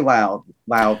very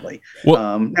loudly.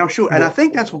 Well, now, sure. And I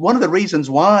think that's one of the reasons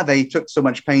why they took so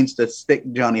much pains to stick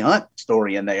Johnny Hunt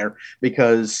story in there,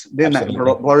 because then that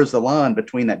blurs the line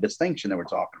between that distinction that we're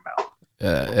talking about.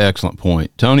 Excellent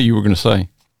point. Tony, you were going to say?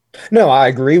 No, I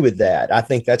agree with that. I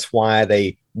think that's why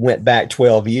they went back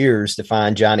 12 years to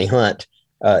find Johnny Hunt,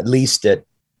 at least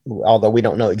although we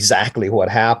don't know exactly what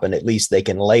happened, at least they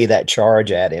can lay that charge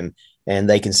at him and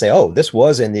they can say, oh, this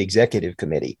was in the executive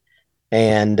committee.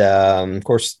 And of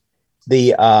course,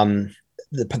 the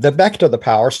back to the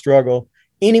power struggle,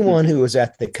 anyone who was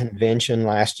at the convention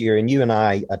last year, and you and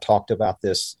I talked about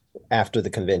this after the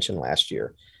convention last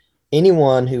year,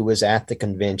 anyone who was at the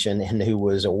convention and who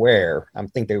was aware,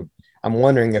 I'm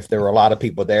wondering if there were a lot of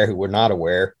people there who were not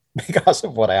aware because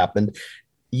of what happened.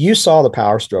 You saw the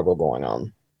power struggle going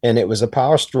on, and it was a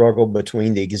power struggle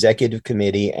between the executive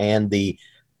committee and the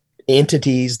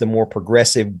entities, the more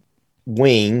progressive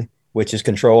wing, which is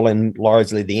controlling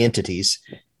largely the entities.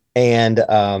 And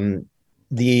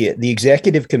the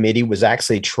executive committee was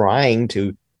actually trying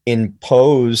to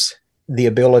impose the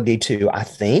ability to, I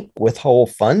think,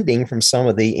 withhold funding from some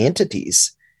of the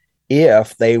entities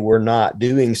if they were not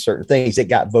doing certain things that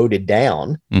got voted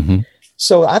down. Mm-hmm.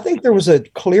 So I think there was a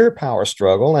clear power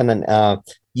struggle. And then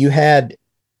you had,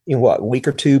 a week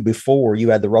or two before, you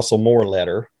had the Russell Moore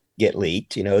letter get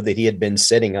leaked, that he had been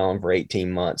sitting on for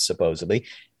 18 months, supposedly.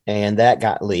 And that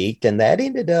got leaked. And that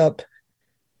ended up,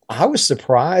 I was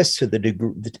surprised to the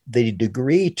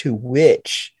degree to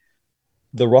which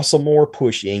the Russell Moore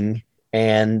pushing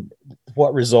and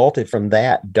what resulted from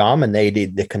that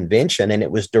dominated the convention, and it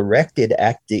was directed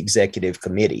at the executive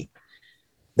committee.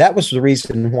 That was the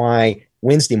reason why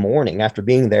Wednesday morning, after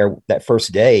being there that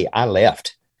first day, I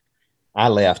left.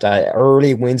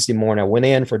 Early Wednesday morning, I went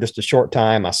in for just a short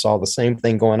time. I saw the same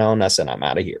thing going on. I said, I'm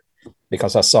out of here,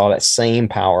 because I saw that same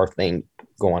power thing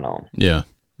going on. Yeah.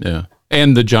 Yeah.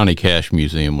 And the Johnny Cash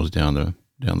Museum was down the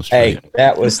street. Hey,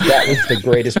 that was the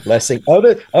greatest blessing.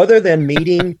 Other than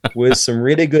meeting with some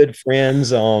really good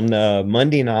friends on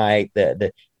Monday night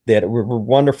that were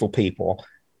wonderful people,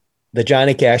 the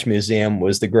Johnny Cash Museum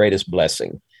was the greatest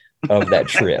blessing of that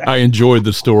trip. I enjoyed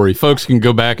the story. Folks can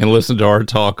go back and listen to our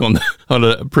talk on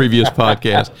a previous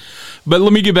podcast. But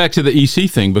let me get back to the EC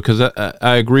thing, because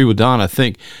I agree with Don. I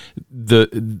think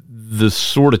the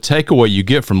sort of takeaway you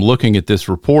get from looking at this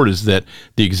report is that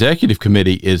the executive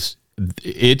committee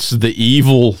it's the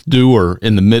evil doer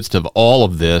in the midst of all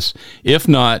of this, if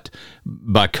not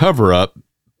by cover up,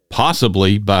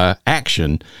 possibly by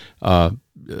action,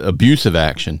 abusive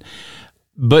action.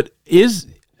 But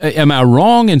am I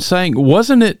wrong in saying,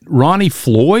 wasn't it Ronnie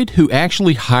Floyd who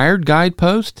actually hired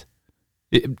Guidepost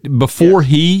before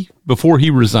he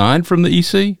resigned from the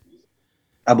EC?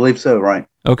 I believe so. Right.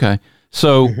 Okay.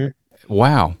 So,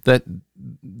 wow,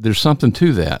 there's something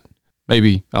to that.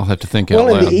 Maybe I'll have to think out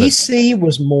loud. Well, the EC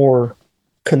was more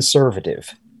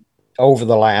conservative. over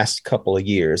the last couple of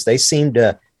years. They seem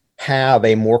to have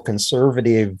a more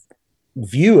conservative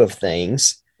view of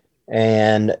things,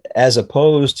 and as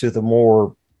opposed to the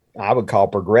more, I would call,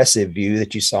 progressive view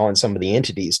that you saw in some of the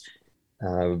entities,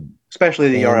 especially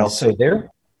the ERLC. So there,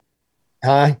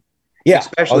 yeah,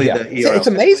 especially the ERLC. It's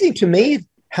amazing to me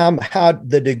how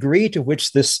the degree to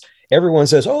which this, everyone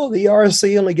says, oh, the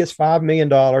ERLC only gets $5 million,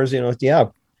 yeah,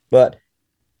 but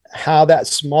how that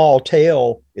small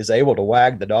tail is able to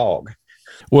wag the dog.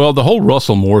 Well, the whole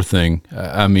Russell Moore thing,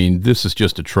 I mean, this is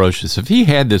just atrocious. If he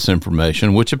had this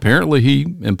information, which apparently he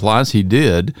implies he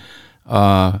did,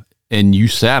 and you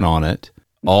sat on it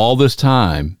all this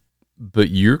time, but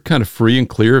you're kind of free and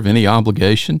clear of any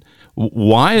obligation,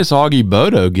 why is Augie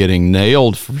Bodo getting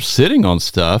nailed for sitting on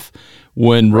stuff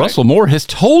when Russell Moore has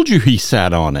told you he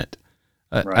sat on it?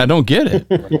 I don't get it.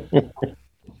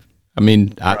 I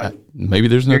mean, maybe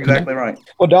there's no. You're exactly right.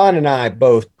 Well, Don and I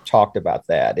both talked about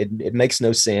that. It makes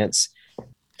no sense.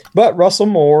 But Russell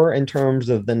Moore, in terms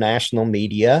of the national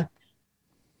media,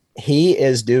 he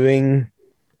is doing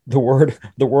the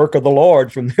work of the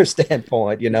Lord from their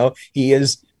standpoint. He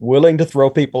is willing to throw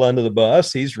people under the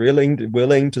bus. He's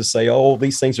willing to say, oh,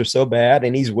 these things are so bad.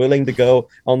 And he's willing to go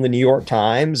on the New York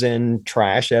Times and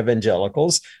trash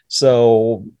evangelicals.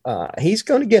 So he's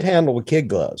going to get handled with kid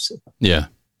gloves. Yeah.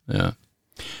 Yeah.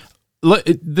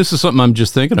 This is something I'm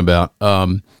just thinking about.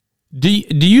 Do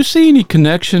you see any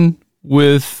connection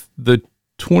with the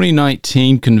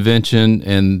 2019 convention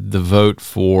and the vote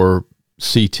for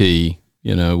CT?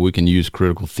 We can use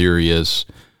critical theory as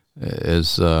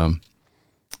an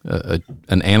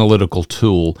analytical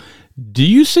tool. Do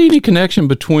you see any connection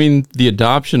between the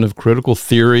adoption of critical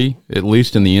theory, at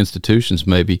least in the institutions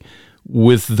maybe,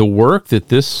 with the work that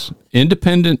this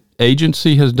independent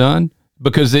agency has done?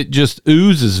 Because it just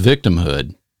oozes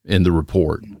victimhood in the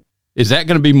report. Is that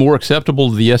going to be more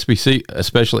acceptable to the SBC,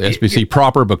 especially SBC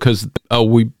proper, because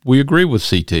we agree with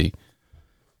CT?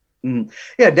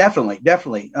 Yeah, definitely.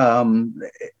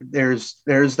 There's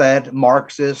that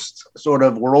Marxist sort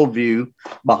of worldview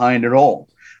behind it all.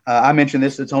 I mentioned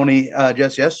this to Tony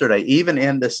just yesterday, even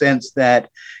in the sense that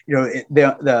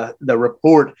the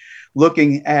report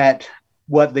looking at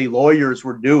what the lawyers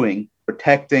were doing,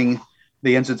 protecting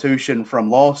the institution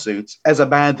from lawsuits as a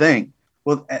bad thing.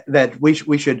 Well, that we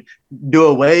should do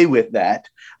away with that,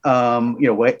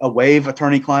 waive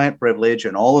attorney-client privilege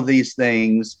and all of these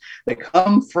things that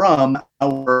come from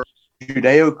our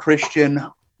Judeo-Christian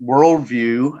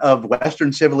worldview of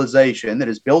Western civilization that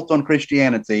is built on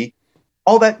Christianity.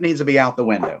 All that needs to be out the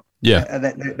window. Yeah,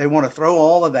 they want to throw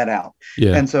all of that out.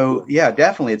 Yeah, and so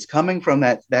definitely, it's coming from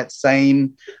that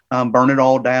same burn it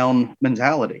all down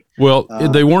mentality. Well,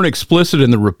 they weren't explicit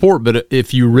in the report, but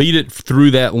if you read it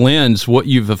through that lens, what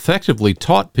you've effectively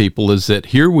taught people is that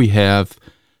here we have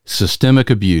systemic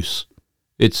abuse.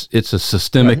 It's a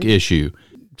systemic issue.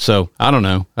 So I don't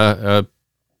know.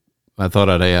 I thought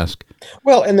I'd ask.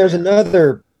 Well, and there's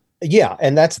another,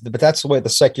 and that's the way the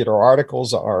secular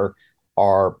articles are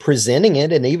presenting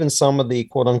it, and even some of the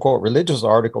quote unquote religious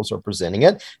articles are presenting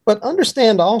it. But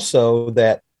understand also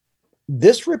that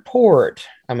this report,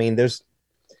 I mean,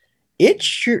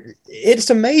 it's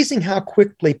amazing how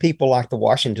quickly people like the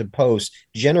Washington Post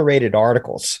generated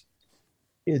articles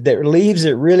that leaves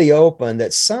it really open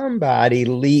that somebody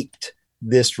leaked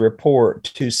this report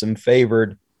to some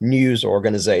favored news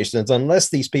organizations, unless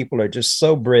these people are just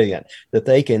so brilliant that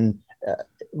they can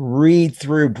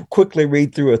quickly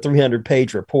read through a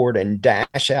 300-page report and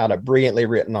dash out a brilliantly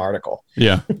written article.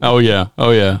 Yeah. Oh yeah.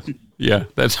 Yeah.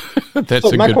 That's so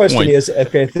a my good question point. is,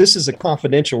 okay, if this is a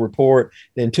confidential report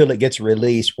until it gets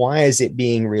released, why is it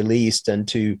being released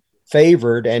into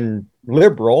favored and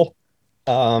liberal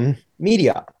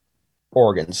media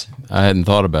organs? I hadn't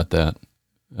thought about that.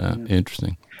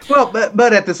 Interesting. Well,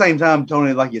 but at the same time,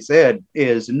 Tony, like you said,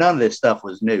 is none of this stuff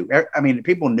was new. I mean,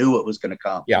 people knew it was going to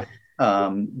come. Yeah.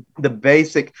 The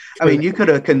basic, I mean, you could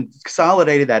have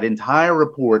consolidated that entire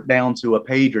report down to a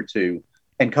page or two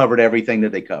and covered everything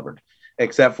that they covered,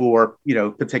 except for,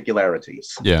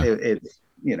 particularities. Yeah.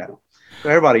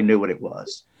 Everybody knew what it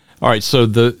was. All right. So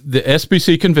the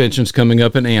SBC convention's coming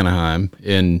up in Anaheim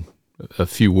in a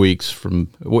few weeks from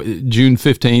June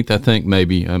 15th, I think,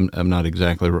 maybe. I'm not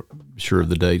exactly sure of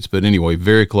the dates, but anyway,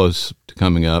 very close to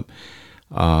coming up.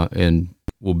 And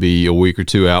will be a week or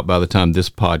two out by the time this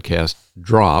podcast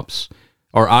drops.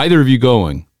 Are either of you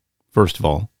going, first of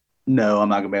all? No, I'm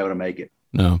not going to be able to make it.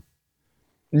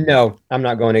 No, I'm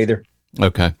not going either.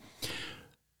 Okay.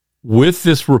 With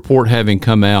this report having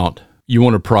come out, you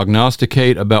want to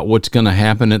prognosticate about what's going to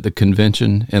happen at the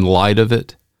convention in light of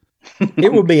it?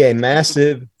 It will be a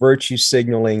massive virtue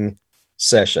signaling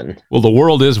session. Well, the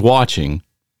world is watching,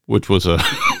 which was a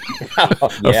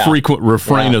a frequent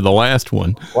refrain of the last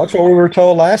one. That's what we were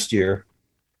told last year.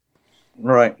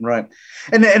 Right.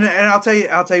 And I'll tell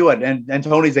you what, and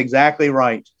Tony's exactly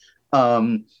right.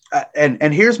 And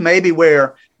here's maybe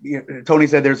where Tony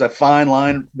said there's a fine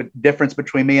line difference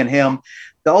between me and him.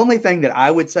 The only thing that I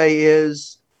would say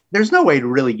is there's no way to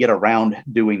really get around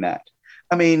doing that.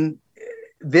 I mean,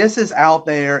 this is out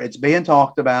there. It's being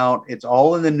talked about. It's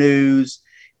all in the news.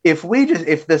 If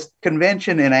this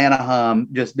convention in Anaheim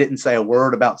just didn't say a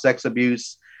word about sex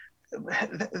abuse,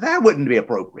 that wouldn't be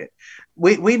appropriate.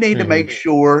 We need to make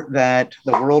sure that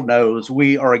the world knows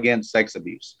we are against sex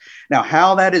abuse. Now,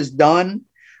 how that is done,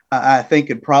 I think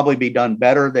could probably be done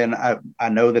better than I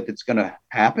know that it's going to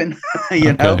happen,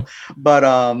 know, but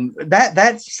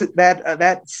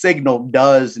that signal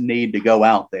does need to go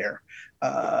out there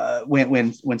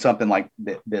when something like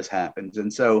this happens.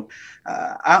 And so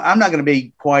I'm not going to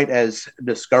be quite as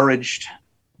discouraged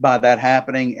by that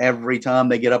happening every time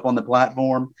they get up on the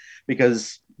platform,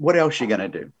 because what else are you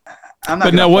going to do?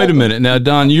 But now, wait a minute. Now,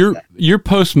 Don, you're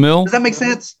post-mill. Does that make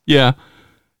sense? Yeah.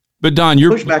 But Don, you're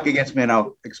push back against me and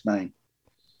I'll explain.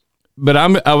 But I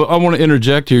want to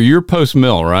interject here. You're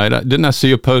post-mill, right? Didn't I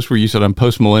see a post where you said I'm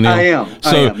post-millennial? I am.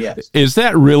 So yes. Is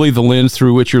that really the lens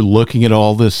through which you're looking at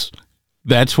all this?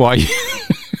 That's why you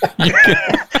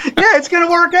yeah, it's going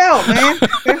to work out, man.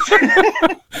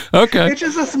 Okay. It's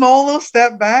just a small little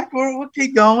step back. We'll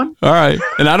keep going. All right.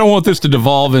 And I don't want this to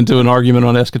devolve into an argument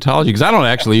on eschatology, because I don't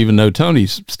actually even know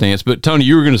Tony's stance. But Tony,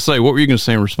 you were going to say, what were you going to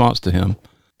say in response to him?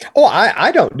 Oh,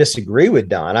 I don't disagree with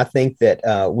Don. I think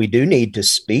that we do need to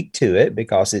speak to it,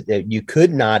 because you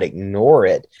could not ignore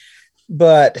it.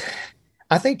 But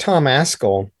I think Tom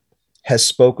Askell has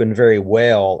spoken very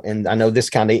well. And I know this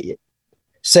kind of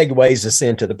segues us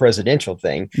into the presidential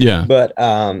thing. Yeah. But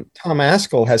Tom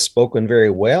Askell has spoken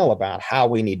very well about how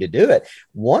we need to do it.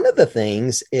 One of the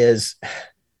things is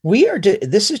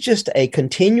this is just a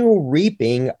continual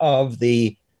reaping of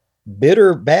the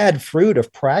bitter, bad fruit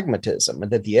of pragmatism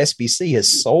that the SBC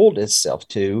has sold itself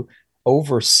to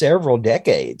over several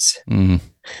decades.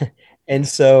 And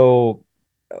so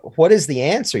what is the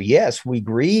answer? Yes, we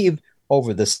grieve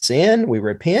over the sin, we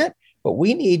repent, but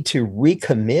we need to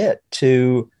recommit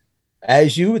to,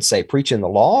 as you would say, preaching the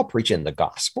law, preaching the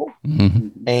gospel,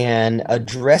 and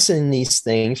addressing these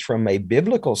things from a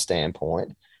biblical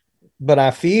standpoint. But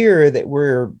I fear that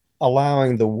we're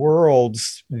allowing the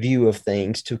world's view of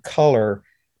things to color,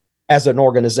 as an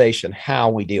organization,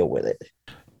 how we deal with it.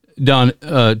 Don,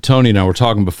 Tony and I were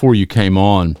talking before you came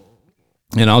on,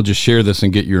 and I'll just share this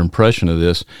and get your impression of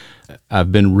this.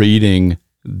 I've been reading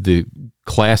the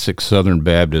classic Southern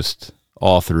Baptist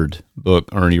authored book,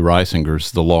 Ernie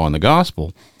Reisinger's The Law and the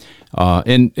Gospel,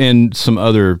 and some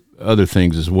other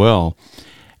things as well.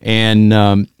 And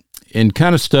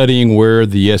kind of studying where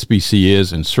the SBC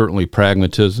is, and certainly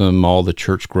pragmatism, all the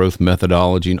church growth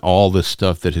methodology, and all this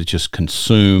stuff that has just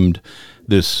consumed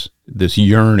this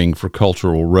yearning for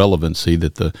cultural relevancy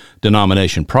that the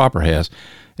denomination proper has.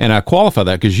 And I qualify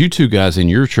that because you two guys in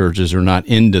your churches are not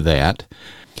into that.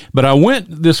 But I went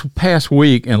this past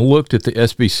week and looked at the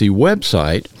SBC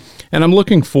website, and I'm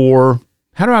looking for,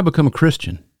 how do I become a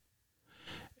Christian?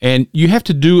 And you have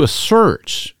to do a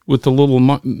search with the little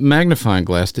magnifying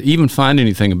glass to even find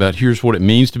anything about here's what it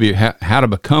means to be, how to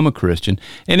become a Christian.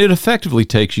 And it effectively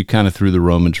takes you kind of through the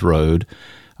Romans road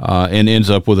and ends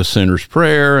up with a sinner's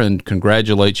prayer and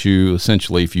congratulates you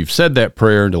essentially if you've said that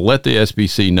prayer, and to let the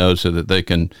SBC know so that they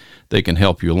can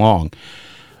help you along.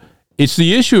 It's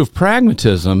the issue of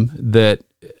pragmatism that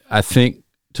I think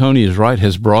Tony is right,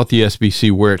 has brought the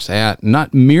SBC where it's at,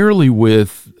 not merely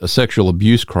with a sexual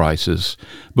abuse crisis,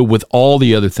 but with all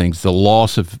the other things, the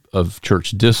loss of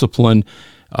church discipline,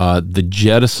 the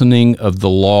jettisoning of the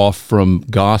law from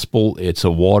gospel. It's a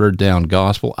watered-down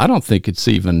gospel. I don't think it's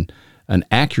even an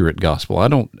accurate gospel.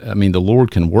 I mean, the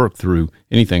Lord can work through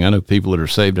anything. I know people that are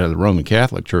saved out of the Roman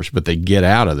Catholic Church, but they get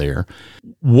out of there.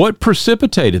 What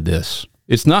precipitated this?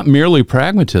 It's not merely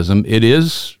pragmatism. It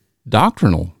is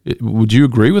doctrinal. Would you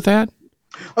agree with that?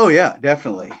 Oh yeah,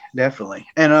 definitely.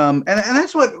 And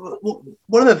that's what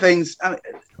one of the things,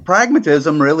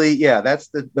 pragmatism really, that's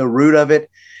the root of it.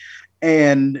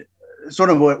 And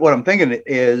sort of what I'm thinking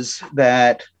is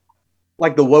that,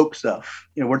 like the woke stuff,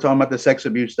 we're talking about the sex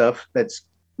abuse stuff that's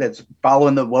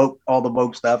following all the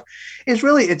woke stuff, is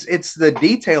really, it's the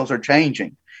details are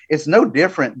changing. It's no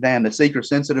different than the seeker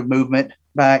sensitive movement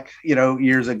back,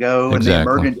 years ago, and the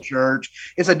emergent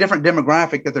church. It's a different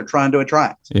demographic that they're trying to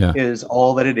attract. Is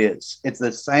all that it is. It's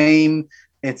the same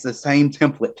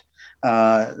template.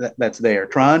 that's there,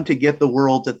 trying to get the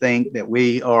world to think that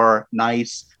we are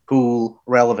nice, cool,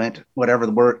 relevant, whatever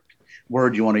the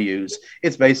word you want to use.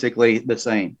 It's basically the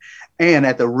same. And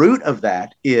at the root of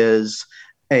that is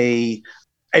a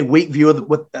weak view of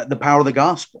the power of the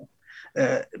gospel.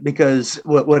 Because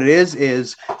what it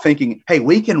is thinking, hey,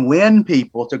 we can win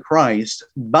people to Christ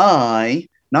by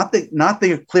not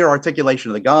the clear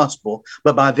articulation of the gospel,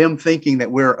 but by them thinking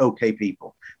that we're okay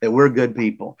people, that we're good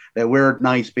people, that we're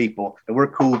nice people, that we're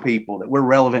cool people, that we're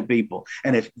relevant people.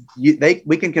 And if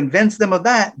we can convince them of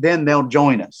that, then they'll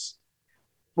join us.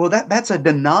 Well, that's a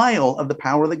denial of the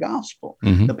power of the gospel.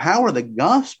 Mm-hmm. The power of the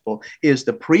gospel is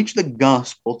to preach the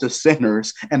gospel to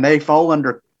sinners, and they fall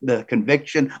under the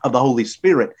conviction of the Holy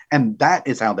Spirit. And that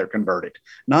is how they're converted,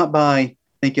 not by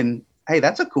thinking, hey,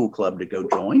 that's a cool club to go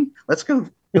join. Let's go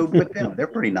with them. They're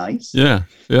pretty nice. Yeah.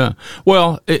 Yeah.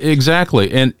 Well,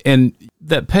 exactly. And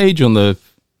that page on the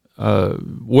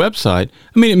website,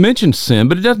 I mean, it mentions sin,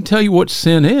 but it doesn't tell you what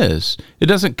sin is. It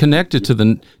doesn't connect it to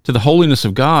the holiness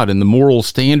of God and the moral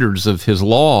standards of his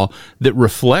law that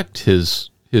reflect his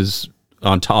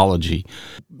ontology.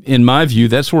 In my view,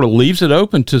 that sort of leaves it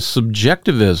open to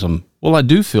subjectivism. Well, I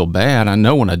do feel bad. I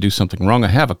know when I do something wrong. I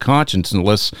have a conscience,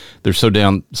 unless they're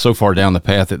so far down the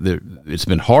path that it's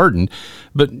been hardened.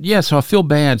 But yeah, so I feel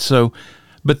bad.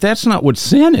 But that's not what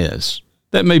sin is.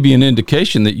 That may be an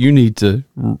indication that you need to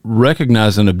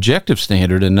recognize an objective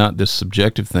standard and not this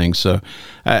subjective thing. So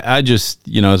I just,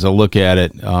 as I look at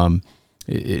it,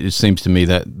 it seems to me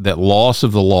that loss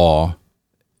of the law,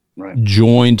 right,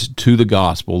 joined to the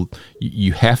gospel,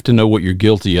 you have to know what you're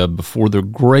guilty of before the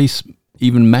grace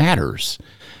even matters.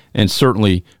 And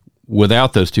certainly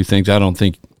without those two things, I don't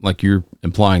think, like you're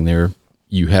implying there,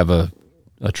 you have a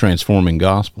transforming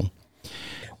gospel.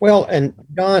 Well, and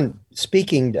Don,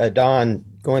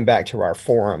 going back to our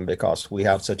forum, because we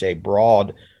have such a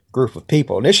broad group of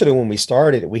people. Initially, when we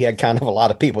started it, we had kind of a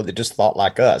lot of people that just thought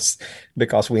like us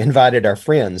because we invited our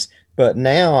friends. But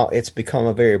now it's become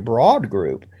a very broad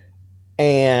group.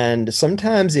 And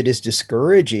sometimes it is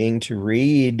discouraging to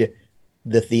read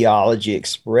the theology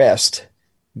expressed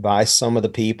by some of the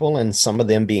people, and some of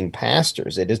them being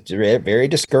pastors. It is very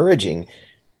discouraging.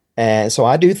 And so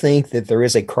I do think that there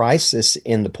is a crisis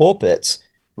in the pulpits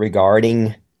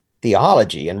regarding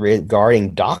theology and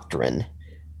regarding doctrine.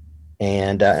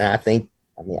 And I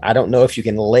don't know if you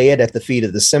can lay it at the feet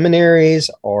of the seminaries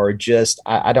or just,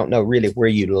 I don't know really where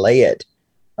you lay it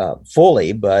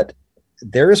fully, but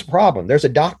there is a problem. There's a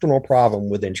doctrinal problem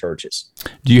within churches.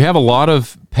 Do you have a lot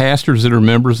of pastors that are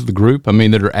members of the group? I mean,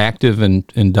 that are active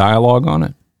in dialogue on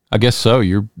it? I guess so.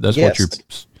 Yes.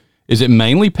 Is it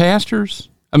mainly pastors?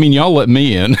 I mean, y'all let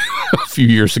me in a few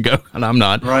years ago, and I'm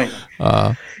not. Right.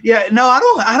 Yeah, no,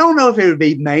 I don't know if it would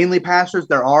be mainly pastors.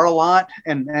 There are a lot.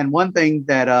 And one thing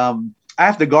that I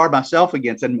have to guard myself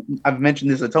against, and I've mentioned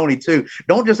this to Tony too,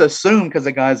 don't just assume because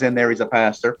the guy's in there, he's a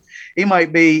pastor. He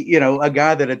might be, a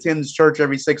guy that attends church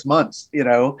every 6 months,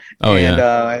 because,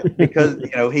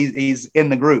 he's in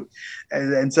the group.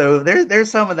 And so there's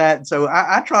some of that. So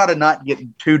I try to not get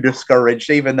too discouraged,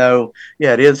 even though,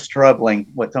 it is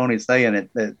troubling what Tony's saying,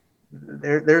 that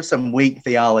there's some weak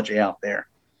theology out there.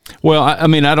 Well, I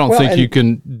mean, I don't think you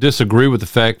can disagree with the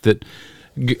fact that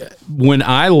when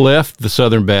I left the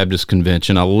Southern Baptist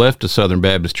Convention, I left the Southern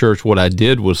Baptist Church, what I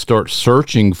did was start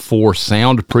searching for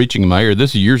sound preaching in my ear.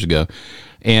 This is years ago.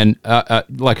 And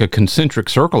like a concentric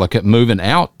circle, I kept moving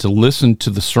out to listen to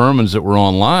the sermons that were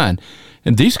online.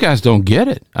 And these guys don't get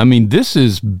it. I mean, this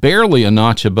is barely a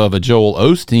notch above a Joel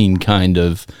Osteen kind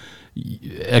of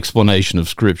explanation of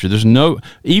Scripture.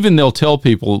 Even they'll tell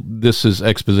people this is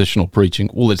expositional preaching.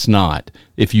 Well, it's not.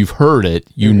 If you've heard it,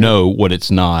 you know what it's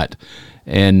not.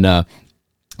 And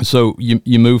so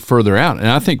you move further out. And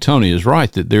I think Tony is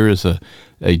right that there is a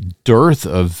dearth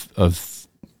of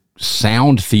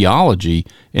sound theology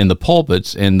in the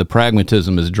pulpits, and the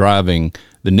pragmatism is driving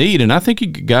the need. And I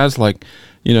think guys like,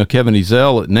 Kevin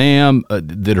Ezell at NAM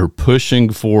that are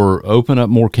pushing for open up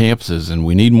more campuses and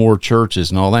we need more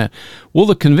churches and all that. Well,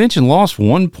 the convention lost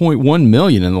 1.1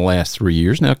 million in the last 3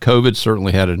 years. Now, COVID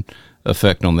certainly had an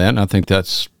effect on that, and I think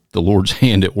that's the Lord's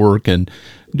hand at work and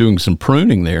doing some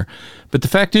pruning there. But the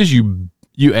fact is, you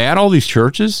add all these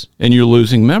churches and you're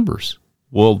losing members.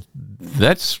 Well,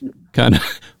 that's kind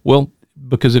of,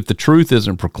 because if the truth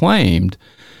isn't proclaimed,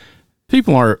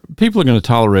 people are going to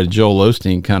tolerate a Joel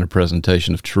Osteen kind of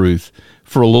presentation of truth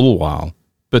for a little while,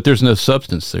 but there's no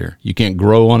substance there. You can't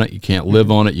grow on it. You can't live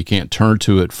on it. You can't turn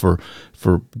to it for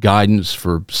guidance,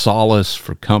 for solace,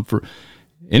 for comfort,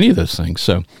 any of those things.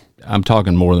 So I'm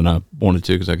talking more than I wanted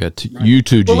to because I got you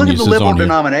two geniuses on here. Look at the liberal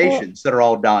denominations that are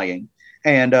all dying.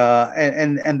 And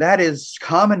that is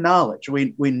common knowledge.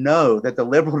 We know that the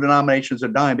liberal denominations are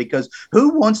dying because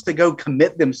who wants to go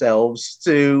commit themselves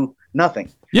to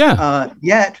nothing? Yeah.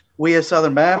 Yet we as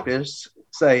Southern Baptists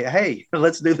say, hey,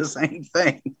 let's do the same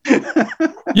thing.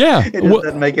 Yeah. It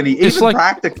doesn't make any, even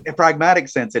like, pragmatic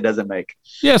sense, it doesn't make.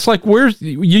 Yeah, it's like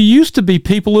you used to be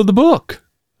people of the book.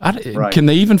 Right. Can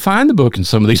they even find the book in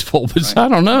some of these pulpits? Right. I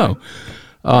don't know.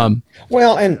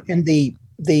 Well, and the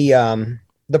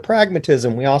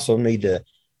pragmatism, we also need to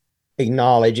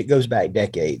acknowledge it goes back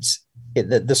decades.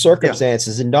 The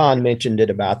circumstances, and Don mentioned it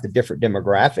about the different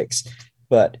demographics.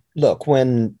 But look,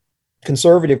 when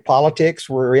conservative politics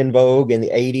were in vogue in the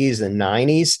 80s and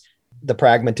 90s, the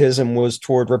pragmatism was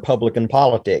toward Republican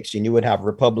politics, and you would have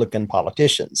Republican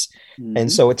politicians. Mm-hmm.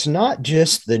 And so it's not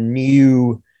just the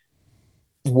new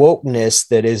wokeness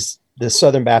that is the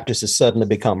Southern Baptist has suddenly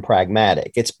become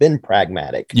pragmatic. It's been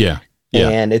pragmatic. Yeah.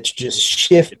 And it's just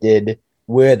shifted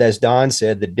with, as Don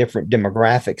said, the different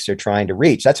demographics they're trying to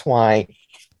reach. That's why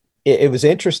it was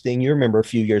interesting. You remember a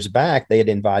few years back, they had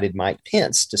invited Mike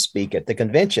Pence to speak at the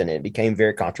convention, and it became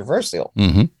very controversial.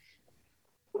 Mm-hmm.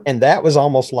 And that was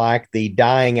almost like the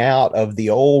dying out of the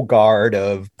old guard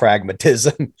of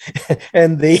pragmatism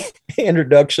and the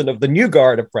introduction of the new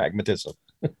guard of pragmatism.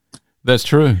 That's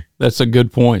true. That's a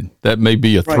good point. That may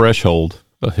be a threshold,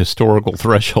 a historical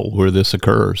threshold where this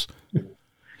occurs.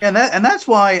 And that's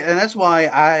why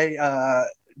I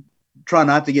try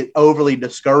not to get overly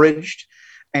discouraged.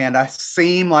 And I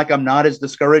seem like I'm not as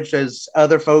discouraged as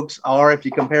other folks are. If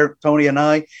you compare Tony and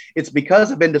I, it's because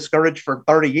I've been discouraged for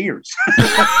 30 years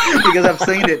because I've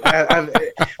seen it.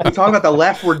 We talk about the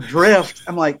leftward drift.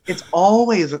 I'm like, it's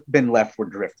always been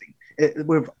leftward drifting.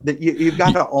 You've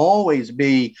got to always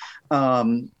be,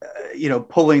 pulling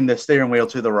the steering wheel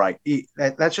to the right.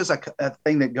 That's just a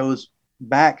thing that goes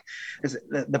back. Is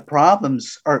the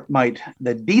problems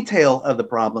the detail of the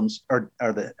problems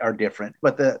are different,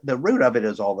 but the root of it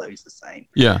is always the same.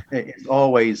 Yeah, it's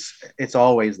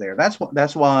always there.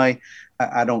 That's why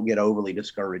I don't get overly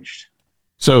discouraged.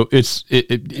 So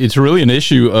it's really an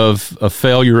issue of a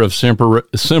failure of semper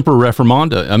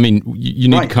reformanda. I mean, you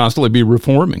need to constantly be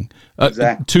reforming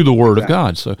to the Word of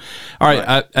God. So, all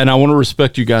right, I want to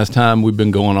respect you guys' time. We've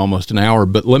been going almost an hour,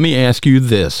 but let me ask you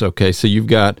this. Okay, so you've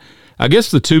got, I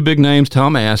guess, the two big names,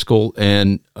 Tom Ascol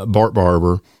and Bart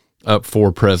Barber, up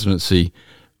for presidency.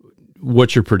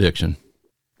 What's your prediction?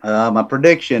 My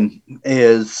prediction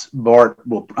is Bart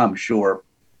will, I'm sure,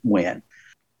 win.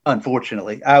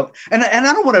 Unfortunately, and I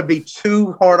don't want to be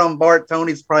too hard on Bart.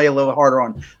 Tony's probably a little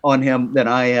harder on him than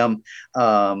I am.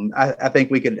 I think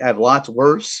we could have lots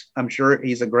worse. I'm sure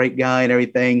he's a great guy and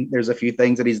everything. There's a few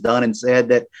things that he's done and said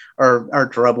that are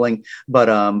troubling, but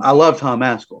I love Tom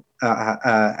Ascol.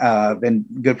 I've been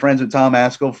good friends with Tom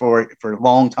Ascol for a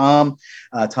long time.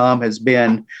 Tom has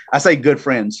been, I say good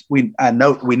friends. We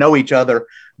know each other.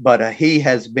 But he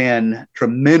has been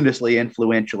tremendously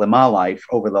influential in my life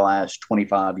over the last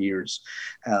 25 years.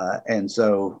 And that's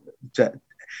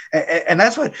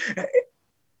what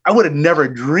I would have never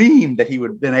dreamed that he would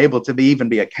have been able to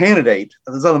be a candidate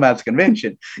of the Southern Baptist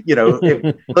Convention.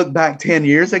 Look back 10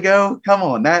 years ago, come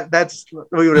on, that's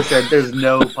we would have said there's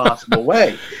no possible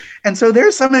way. And so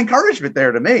there's some encouragement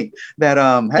there to me that,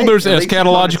 hey, there's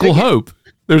eschatological hope.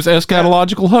 There's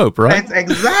eschatological hope, right?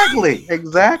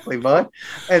 Exactly, bud.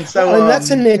 And so that's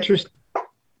an interest.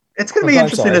 It's going to be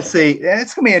interesting to see.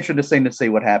 It's going to be interesting to see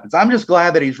what happens. I'm just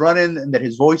glad that he's running and that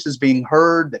his voice is being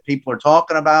heard, that people are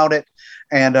talking about it.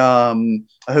 And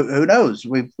who knows?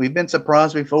 We've been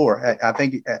surprised before. I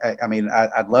think.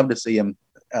 I'd love to see him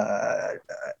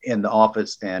in the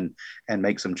office and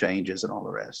make some changes and all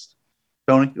the rest.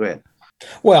 Tony, go ahead.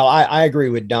 Well, I agree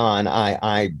with Don.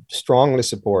 I strongly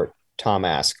support Tom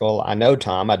Ascol. I know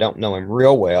Tom. I don't know him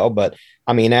real well, but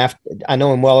I mean, I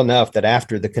know him well enough that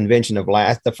after the convention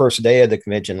the first day of the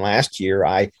convention last year,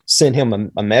 I sent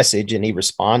him a message and he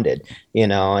responded,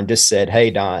 and just said,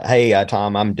 "Hey,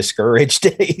 Tom, I'm discouraged."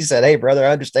 He said, "Hey, brother,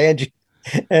 I understand you."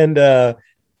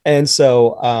 And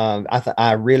so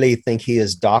I really think he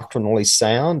is doctrinally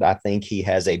sound. I think he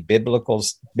has a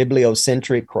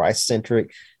bibliocentric,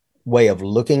 Christ-centric way of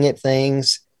looking at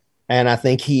things. And I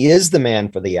think he is the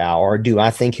man for the hour. Do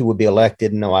I think he would be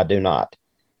elected? No, I do not.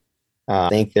 I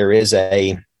think there is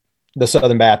the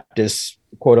Southern Baptist,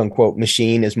 quote unquote,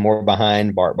 machine is more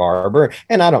behind Bart Barber.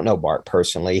 And I don't know Bart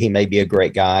personally. He may be a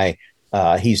great guy.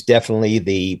 He's definitely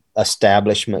the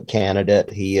establishment candidate.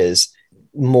 He is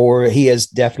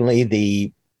definitely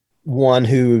the one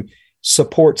who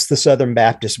supports the Southern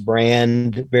Baptist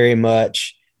brand very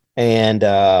much. And,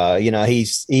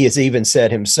 he has even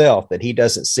said himself that he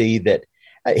doesn't see that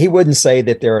he wouldn't say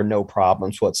that there are no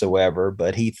problems whatsoever,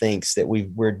 but he thinks that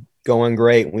we're going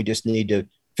great and we just need to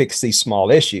fix these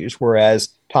small issues. Whereas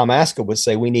Tom Askell would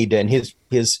say we need to, and his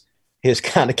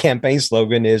kind of campaign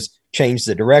slogan is change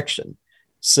the direction.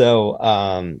 So,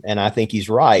 and I think he's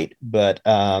right, but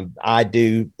I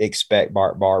do expect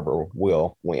Bart Barber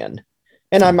will win.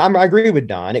 And I agree with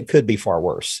Don. It could be far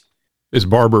worse. Is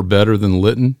Barber better than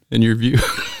Litton in your view?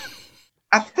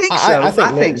 I think so. I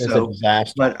think so. A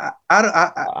disaster. But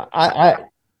I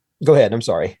go ahead. I'm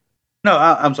sorry. No,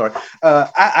 I'm sorry.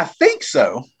 I think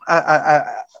so.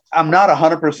 I'm not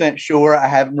 100% sure. I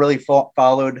haven't really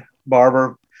followed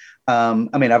Barber.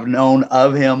 I mean, I've known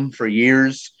of him for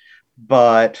years,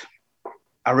 but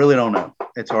I really don't know.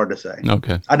 It's hard to say.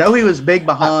 Okay. I know he was big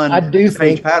behind the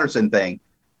Paige Patterson thing,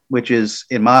 which is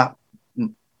in my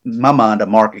mind a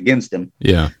mark against him.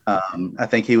 Yeah. I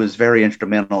think he was very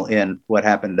instrumental in what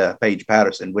happened to Paige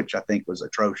Patterson, which I think was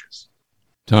atrocious.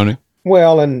 Tony?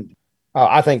 Well, and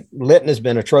I think Litton has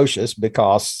been atrocious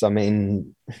because, I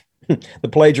mean, the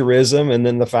plagiarism and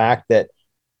then the fact that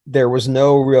there was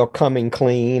no real coming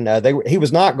clean. He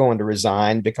was not going to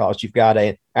resign because you've got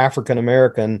a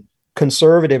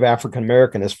conservative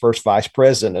African-American as first vice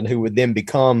president who would then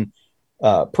become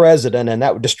president, and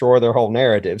that would destroy their whole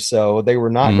narrative. So they were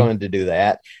not going to do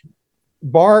that.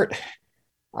 Bart,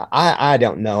 I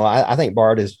don't know. I think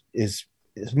Bart is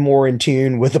more in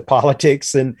tune with the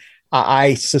politics, and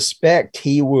I suspect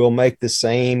he will make the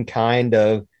same kind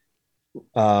of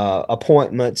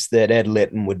appointments that Ed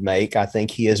Litton would make. I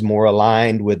think he is more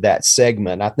aligned with that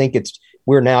segment. I think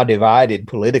we're now divided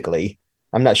politically.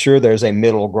 I'm not sure there's a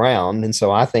middle ground. And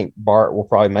so I think Bart will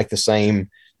probably make the same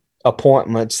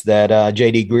appointments that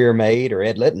J.D. Greer made or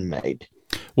Ed Litton made.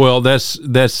 Well, that's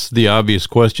the obvious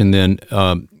question then.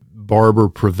 Barber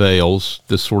prevails,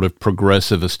 this sort of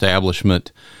progressive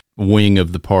establishment wing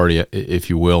of the party, if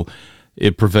you will.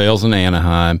 It prevails in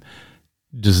Anaheim.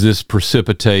 Does this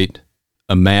precipitate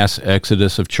a mass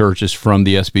exodus of churches from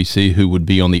the SBC who would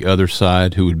be on the other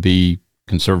side, who would be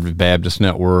Conservative Baptist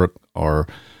Network or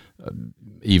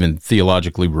even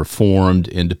theologically reformed,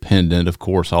 independent? Of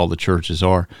course, all the churches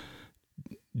are.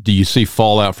 Do you see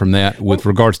fallout from that with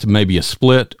regards to maybe a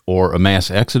split or a mass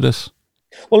exodus?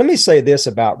 Well, let me say this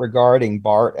about regarding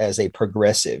Bart as a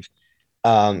progressive.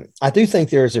 I do think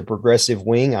there is a progressive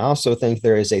wing. I also think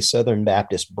there is a Southern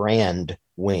Baptist brand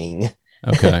wing.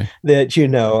 Okay. That,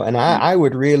 and I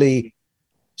would really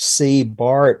see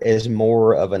Bart as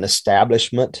more of an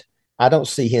establishment. I don't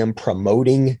see him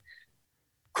promoting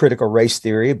critical race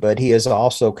theory, but he has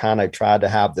also kind of tried to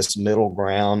have this middle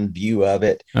ground view of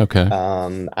it. Okay.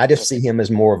 I just see him as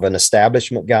more of an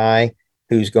establishment guy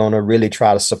who's going to really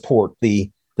try to support the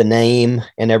name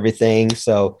and everything.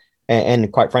 So,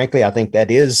 and quite frankly, I think that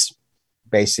is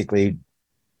basically,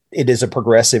 it is a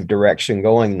progressive direction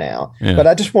going now. Yeah. But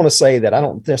I just want to say that I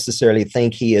don't necessarily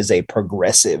think he is a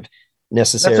progressive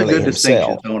necessarily. That's a good himself.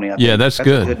 distinction, Tony. Yeah, that's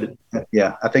good.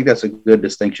 I think that's a good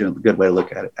distinction, a good way to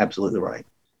look at it. Absolutely right.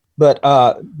 But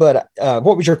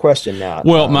what was your question now?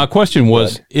 Well, my question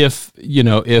was if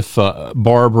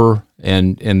Barber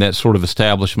and that sort of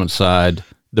establishment side,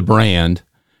 the brand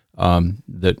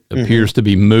that appears to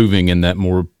be moving in that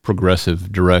more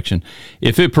progressive direction,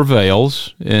 if it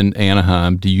prevails in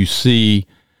Anaheim, do you see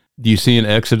an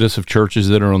exodus of churches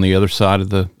that are on the other side of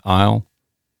the aisle?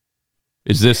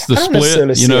 Is this the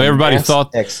split? Everybody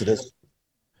thought exodus.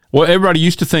 Well, everybody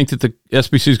used to think that the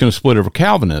SBC is going to split over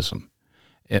Calvinism.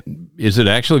 Is it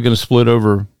actually going to split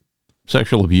over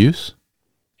sexual abuse?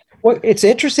 Well, it's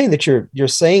interesting that you're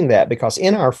saying that, because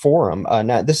in our forum,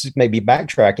 now this is maybe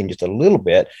backtracking just a little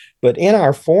bit, but in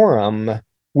our forum,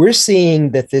 we're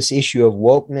seeing that this issue of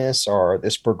wokeness or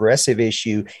this progressive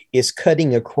issue is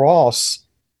cutting across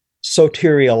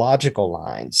soteriological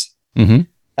lines.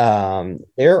 Mm-hmm.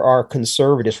 There are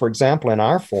conservatives, for example, in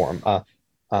our forum,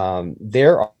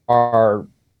 there are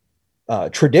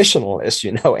traditionalists,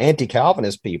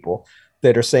 anti-Calvinist people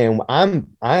that are saying, I'm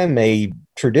a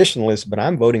traditionalist, but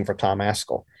I'm voting for Tom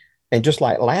Askell. And just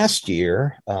like last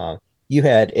year, you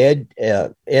had Ed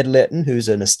Litton, who's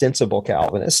an ostensible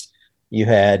Calvinist. You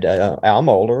had Al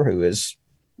Mohler, who is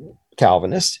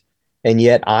Calvinist. And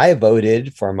yet I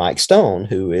voted for Mike Stone,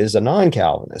 who is a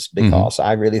non-Calvinist, because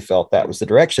I really felt that was the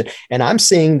direction. And I'm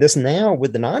seeing this now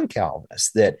with the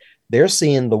non-Calvinists, that they're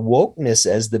seeing the wokeness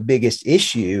as the biggest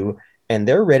issue, and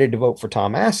they're ready to vote for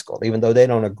Tom Askell, even though they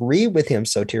don't agree with him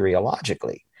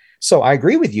soteriologically. So I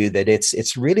agree with you that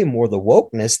it's really more the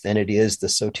wokeness than it is the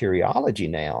soteriology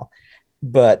now.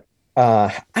 But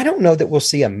I don't know that we'll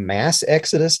see a mass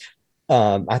exodus.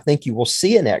 I think you will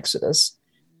see an exodus.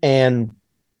 And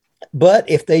But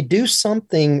if they do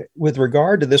something with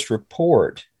regard to this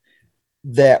report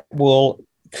that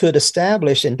could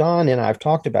establish, and Don and I have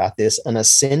talked about this, an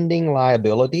ascending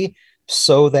liability,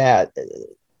 so that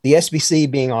the SBC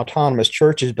being autonomous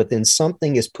churches, but then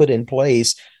something is put in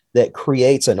place that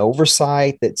creates an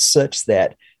oversight that's such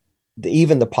that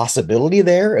even the possibility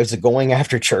there is going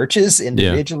after churches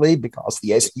individually because the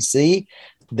SBC,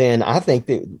 then I think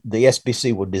that the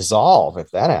SBC will dissolve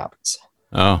if that happens.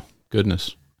 Oh,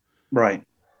 goodness. Right.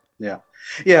 Yeah.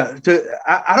 Yeah.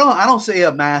 I don't see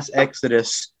a mass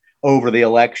exodus over the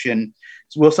election.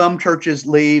 Will some churches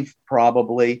leave?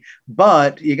 Probably.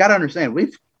 But you got to understand,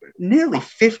 we've nearly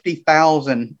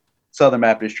 50,000 Southern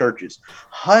Baptist churches.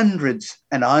 Hundreds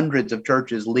and hundreds of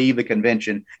churches leave the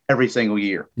convention every single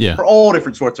year for all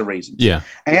different sorts of reasons. Yeah.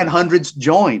 And hundreds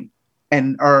join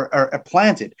and are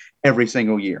planted every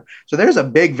single year. So there's a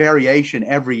big variation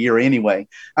every year anyway.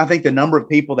 I think the number of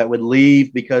people that would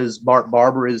leave because Bart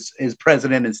Barber is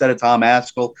president instead of Tom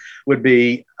Askell would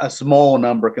be a small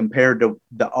number compared to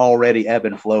the already ebb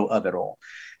and flow of it all.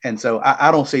 And so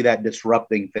I don't see that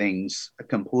disrupting things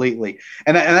completely.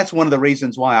 And that's one of the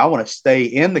reasons why I want to stay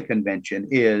in the convention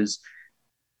is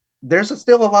there's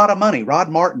still a lot of money. Rod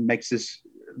Martin makes this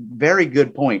very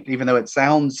good point, even though it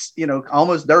sounds,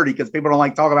 almost dirty because people don't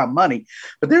like talking about money,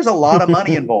 but there's a lot of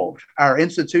money involved. Our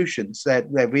institutions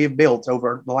that we have built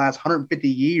over the last 150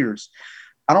 years,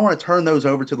 I don't want to turn those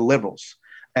over to the liberals.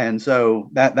 And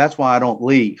so that's why I don't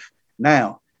leave.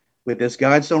 Now, with this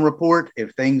Guidestone report,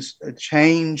 if things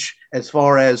change as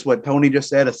far as what Tony just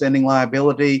said, ascending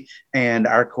liability, and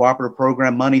our cooperative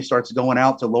program money starts going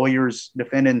out to lawyers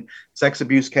defending sex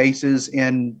abuse cases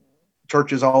in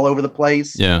churches all over the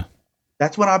place,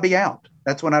 that's when I'll be out.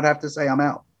 That's when I'd have to say I'm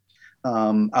out.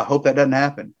 I hope that doesn't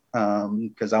happen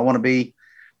because I want to be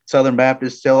Southern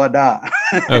Baptist till I die.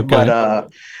 Okay.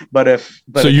 but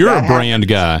so you're a brand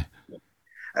guy.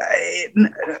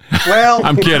 Well,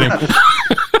 I'm kidding.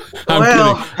 I'm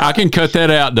kidding. I can cut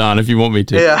that out, Don, if you want me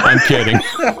to. Yeah. I'm kidding.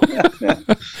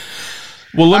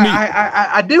 Well, let me.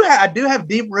 I do have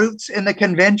deep roots in the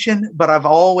convention, but I've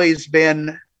always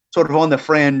been sort of on the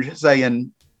fringe,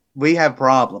 saying we have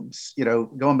problems.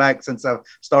 Going back since I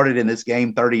started in this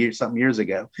game 30-something years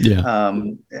ago. Yeah.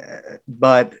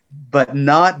 But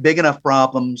not big enough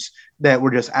problems that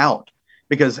we're just out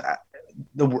because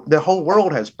the whole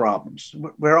world has problems.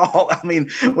 We're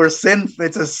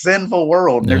it's a sinful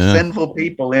world. There's sinful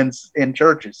people in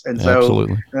churches. And so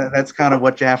that's kind of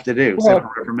what you have to do.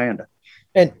 Separate from Amanda.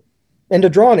 And to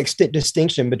draw an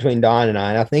distinction between Don and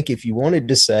I think if you wanted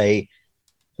to say,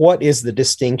 what is the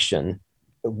distinction?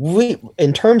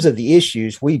 In terms of the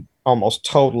issues, we almost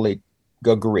totally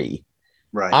agree.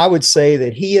 Right. I would say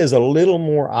that he is a little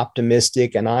more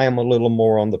optimistic and I am a little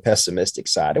more on the pessimistic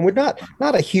side. And we're not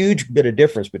a huge bit of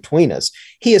difference between us.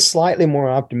 He is slightly more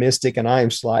optimistic and I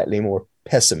am slightly more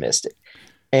pessimistic.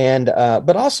 And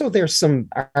but also there's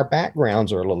our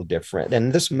backgrounds are a little different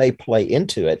and this may play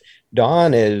into it.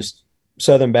 Don is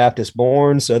Southern Baptist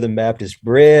born, Southern Baptist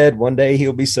bred. One day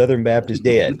he'll be Southern Baptist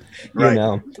dead,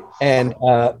 right. And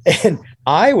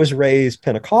I was raised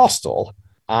Pentecostal.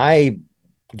 I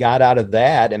got out of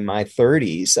that in my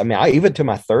 30s. Even to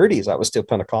my 30s, I was still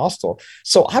Pentecostal.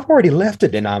 So I've already left a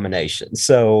denomination.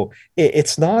 So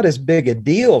it's not as big a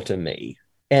deal to me.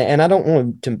 And I don't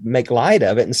want to make light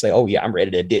of it and say, oh, yeah, I'm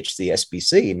ready to ditch the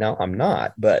SBC. No, I'm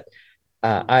not. But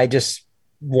I just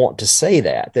want to say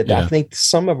that I think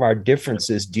some of our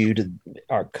differences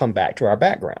come back to our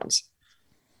backgrounds.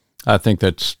 I think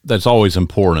that's always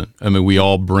important. We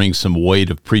all bring some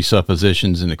weight of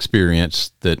presuppositions and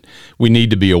experience that we need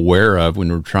to be aware of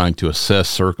when we're trying to assess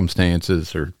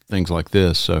circumstances or things like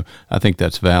this. So I think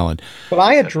that's valid. Well,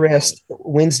 I addressed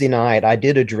Wednesday night, I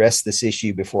did address this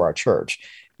issue before our church,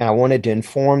 and I wanted to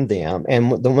inform them. And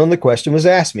one of the question was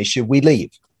asked me, should we leave?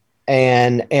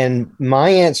 And my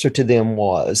answer to them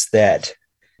was that,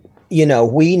 you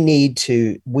don't need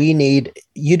to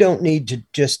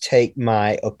just take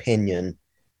my opinion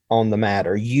on the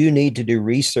matter. You need to do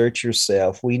research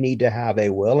yourself. We need to have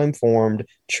a well-informed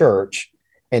church.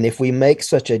 And if we make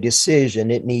such a decision,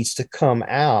 it needs to come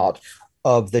out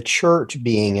of the church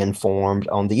being informed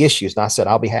on the issues. And I said,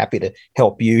 I'll be happy to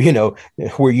help you,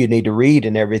 where you need to read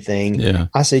and everything. Yeah.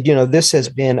 I said, this has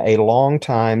been a long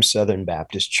time Southern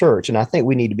Baptist church. And I think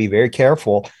we need to be very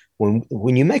careful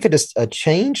when you make a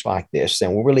change like this,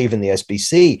 and we're leaving the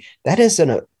SBC, that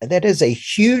is a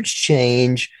huge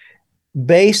change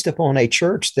based upon a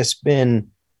church that's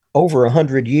been over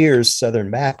 100 years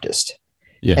Southern Baptist.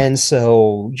 Yeah. And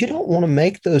so you don't want to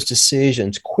make those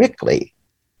decisions quickly.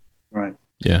 Right.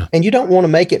 Yeah. And you don't want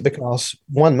to make it because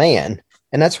one man,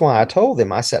 And that's why I told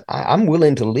them, I said, I'm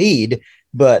willing to lead,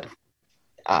 but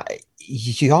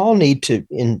you all need to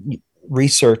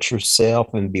research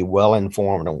yourself and be well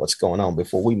informed on what's going on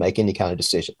before we make any kind of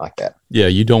decision like that. Yeah,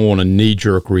 you don't want a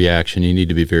knee-jerk reaction. You need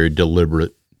to be very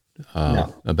deliberate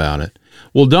about it.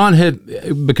 Well, Don,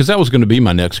 because that was going to be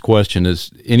my next question,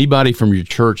 is anybody from your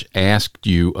church asked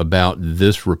you about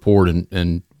this report,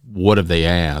 and what have they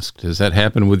asked? Has that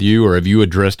happened with you, or have you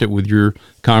addressed it with your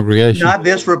congregation? Not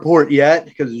this report yet,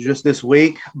 because it's just this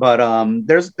week. But I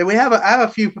have a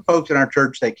few folks in our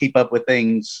church that keep up with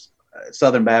things,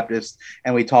 Southern Baptist,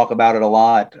 and we talk about it a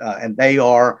lot. And they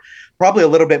are probably a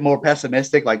little bit more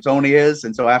pessimistic, like Tony is,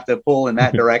 and so I have to pull in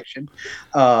that direction.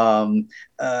 And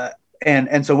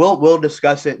so we'll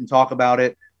discuss it and talk about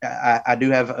it. I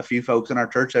do have a few folks in our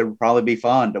church that would probably be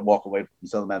fun to walk away from the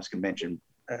Southern Baptist Convention.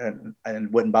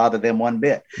 And wouldn't bother them one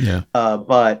bit. Yeah.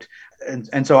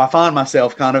 And so I find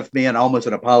myself kind of being almost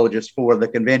an apologist for the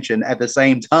convention at the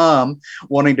same time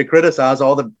wanting to criticize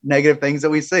all the negative things that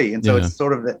we see. And so it's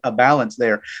sort of a balance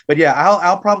there. But yeah,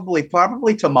 I'll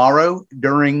probably tomorrow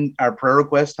during our prayer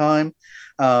request time.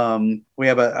 We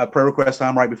have a prayer request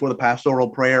time right before the pastoral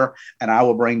prayer, and I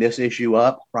will bring this issue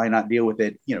up. Probably not deal with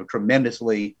it,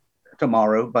 tremendously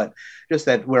tomorrow, but just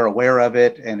that we're aware of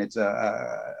it, and it's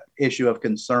a issue of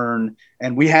concern,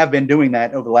 and we have been doing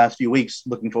that over the last few weeks,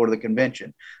 looking forward to the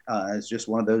convention. It's just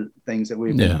one of those things that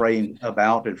we've been praying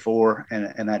about and for,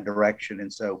 and that direction.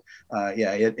 And so,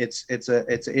 it's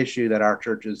an issue that our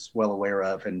church is well aware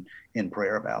of and in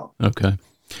prayer about. Okay,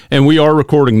 and we are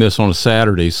recording this on a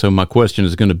Saturday, so my question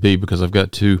is going to be, because I've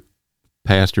got two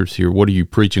pastors here, what are you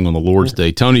preaching on the Lord's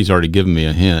Day? Tony's already given me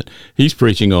a hint. He's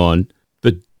preaching on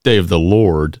the Day of the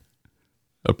Lord,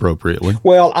 appropriately.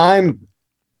 Well,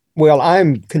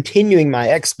 I'm continuing my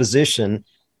exposition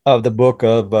of the book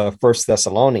of 1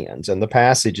 Thessalonians, and the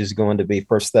passage is going to be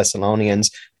 1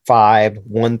 Thessalonians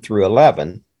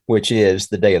 5:1-11, which is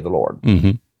the day of the Lord.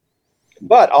 Mm-hmm.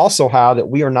 But also how that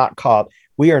we are not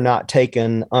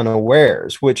taken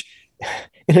unawares, which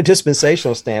in a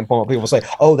dispensational standpoint, people say,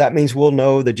 oh, that means we'll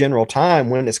know the general time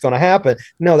when it's going to happen.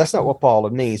 No, that's not what Paul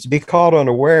means. To be caught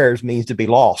unawares means to be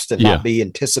lost and not be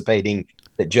anticipating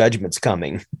that judgment's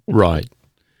coming. Right.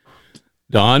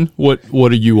 Don, what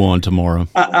are you on tomorrow?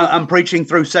 I'm preaching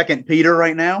through 2 Peter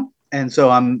right now. And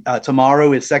so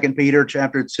tomorrow is 2 Peter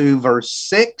chapter 2, verse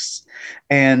 6.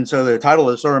 And so the title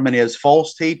of the sermon is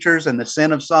False Teachers and the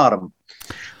Sin of Sodom.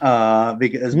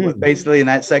 Because basically in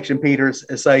that section, Peter is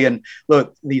saying,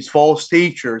 look, these false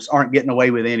teachers aren't getting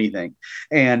away with anything.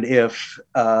 And if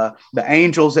the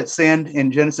angels that sinned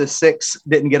in Genesis 6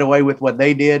 didn't get away with what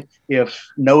they did, if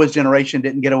Noah's generation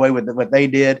didn't get away with what they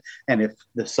did, and if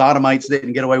the Sodomites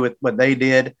didn't get away with what they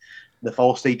did, the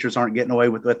false teachers aren't getting away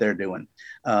with what they're doing.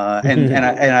 And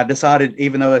I decided,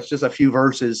 even though it's just a few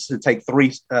verses, to take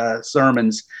 3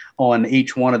 sermons on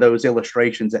each one of those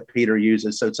illustrations that Peter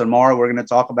uses. So tomorrow we're going to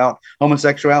talk about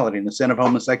homosexuality and the sin of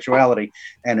homosexuality.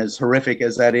 And as horrific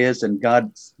as that is, and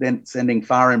God sending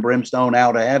fire and brimstone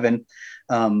out of heaven.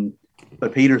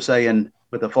 But Peter's saying,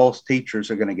 but the false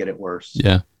teachers are going to get it worse.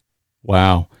 Yeah.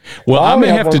 Wow. Well, I may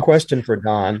have one question for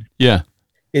Don. Yeah.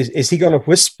 Is he going to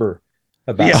whisper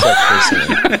about sexual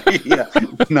sin? Yeah,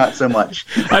 not so much.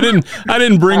 I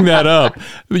didn't bring that up.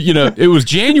 It was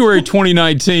January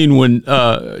 2019 when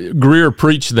Greer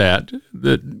preached that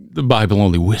the Bible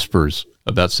only whispers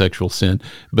about sexual sin,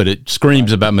 but it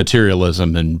screams about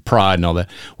materialism and pride and all that.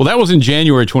 Well, that was in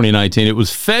January 2019. It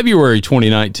was February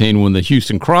 2019 when the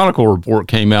Houston Chronicle report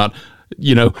came out,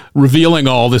 revealing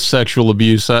all this sexual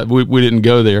abuse. We didn't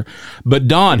go there. But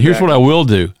Don, here's what I will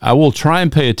do. I will try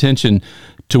and pay attention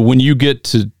to when you get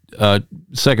to 2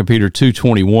 Peter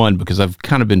 2:21, because I've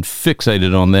kind of been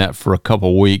fixated on that for a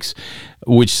couple weeks,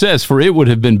 which says, for it would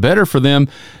have been better for them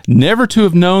never to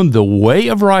have known the way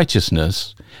of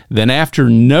righteousness than after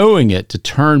knowing it to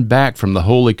turn back from the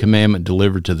holy commandment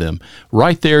delivered to them.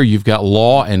 Right there, you've got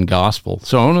law and gospel.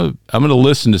 So I'm gonna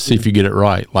listen to see if you get it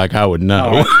right, like I would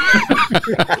know.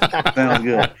 Sounds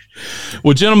good.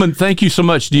 Well, gentlemen, thank you so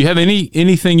much. Do you have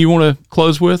anything you want to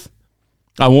close with?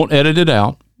 I won't edit it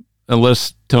out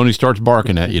unless Tony starts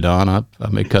barking at you, Don. I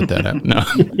may cut that out.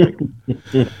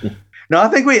 No, I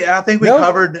think we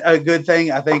covered a good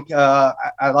thing. I think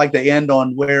I'd like to end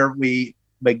on where we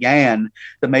began,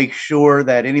 to make sure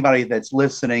that anybody that's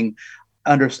listening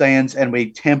understands, and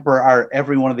we temper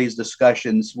every one of these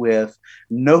discussions with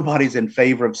nobody's in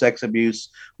favor of sex abuse.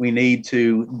 We need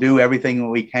to do everything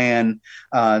we can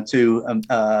to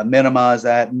minimize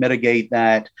that, mitigate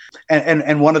that.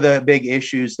 And one of the big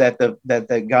issues that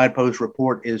the Guidepost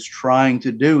report is trying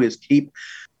to do is keep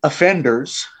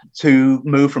offenders to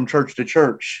move from church to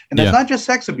church. And that's not just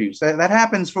sex abuse. That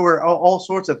happens for all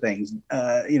sorts of things.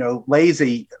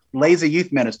 Lazy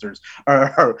youth ministers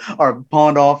are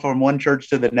pawned off from one church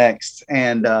to the next.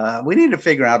 And we need to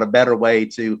figure out a better way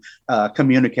to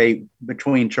communicate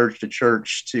between church to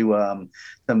church to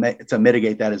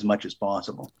mitigate that as much as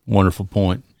possible. Wonderful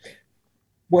point.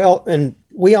 Well, and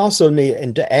we also need,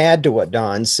 and to add to what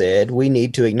Don said, we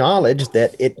need to acknowledge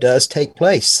that it does take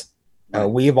place.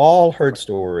 We've all heard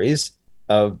stories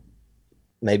of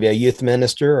maybe a youth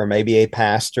minister or maybe a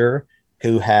pastor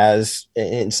who has,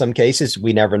 in some cases,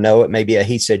 we never know, it may be a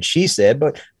he said, she said,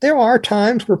 but there are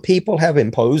times where people have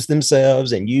imposed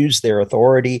themselves and used their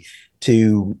authority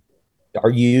or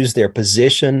use their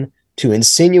position to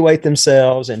insinuate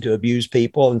themselves and to abuse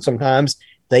people. And sometimes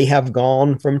they have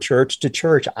gone from church to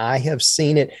church. I have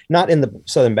seen it, not in the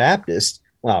Southern Baptist.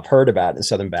 Well, I've heard about it in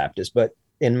Southern Baptist, but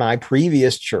in my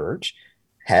previous church,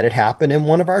 had it happen in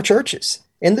one of our churches,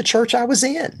 in the church I was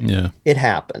in, it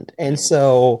happened. And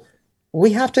so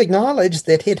we have to acknowledge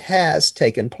that it has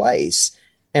taken place.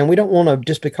 And we don't want to,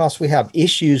 just because we have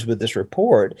issues with this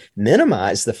report,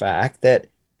 minimize the fact that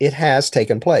it has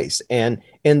taken place. And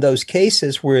in those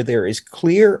cases where there is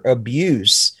clear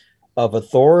abuse of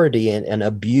authority and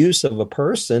abuse of a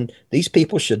person, these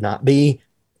people should not be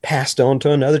passed on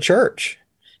to another church,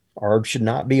 or should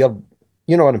not be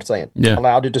you know what I'm saying? Yeah.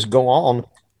 Allowed to just go on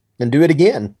and do it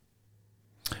again.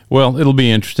 Well, it'll be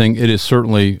interesting. It is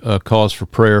certainly a cause for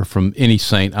prayer from any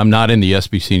saint. I'm not in the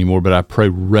SBC anymore, but I pray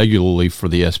regularly for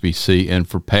the SBC and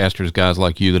for pastors, guys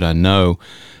like you that I know,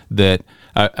 that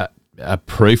I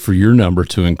pray for your number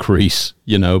to increase,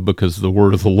 because the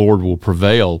word of the Lord will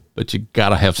prevail, but you got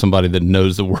to have somebody that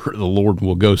knows the word of the Lord and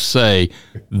will go say,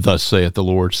 thus saith the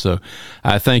Lord. So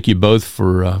I thank you both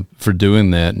for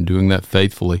doing that and doing that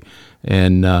faithfully.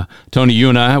 And Tony, you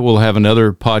and I will have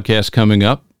another podcast coming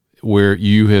up where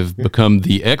you have become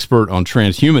the expert on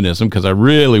transhumanism, because I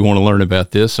really want to learn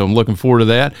about this. So I'm looking forward to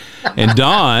that. And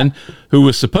Don, who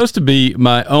was supposed to be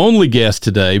my only guest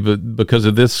today, but because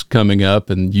of this coming up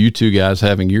and you two guys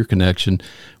having your connection,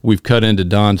 we've cut into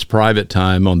Don's private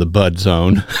time on the Bud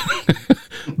Zone.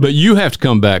 But you have to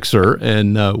come back, sir,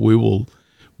 and we will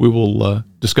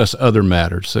discuss other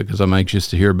matters, because I'm anxious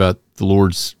to hear about the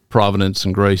Lord's providence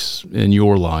and grace in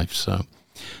your life. So,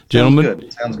 gentlemen.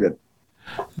 Sounds good.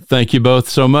 Thank you both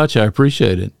so much. I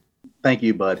appreciate it. Thank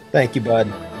you, Bud. Thank you, Bud.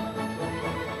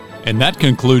 And that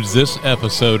concludes this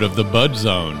episode of The Bud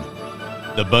Zone.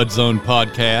 The Bud Zone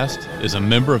podcast is a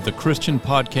member of the Christian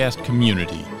podcast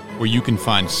community, where you can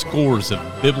find scores of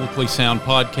biblically sound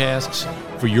podcasts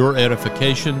for your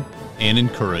edification and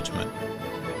encouragement.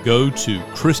 Go to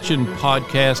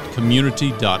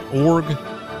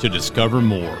christianpodcastcommunity.org to discover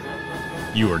more.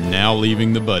 You are now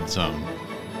leaving the Bud Zone.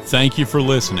 Thank you for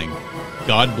listening.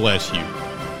 God bless you.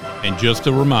 And just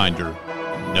a reminder,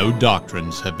 no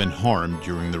doctrines have been harmed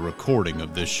during the recording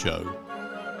of this show.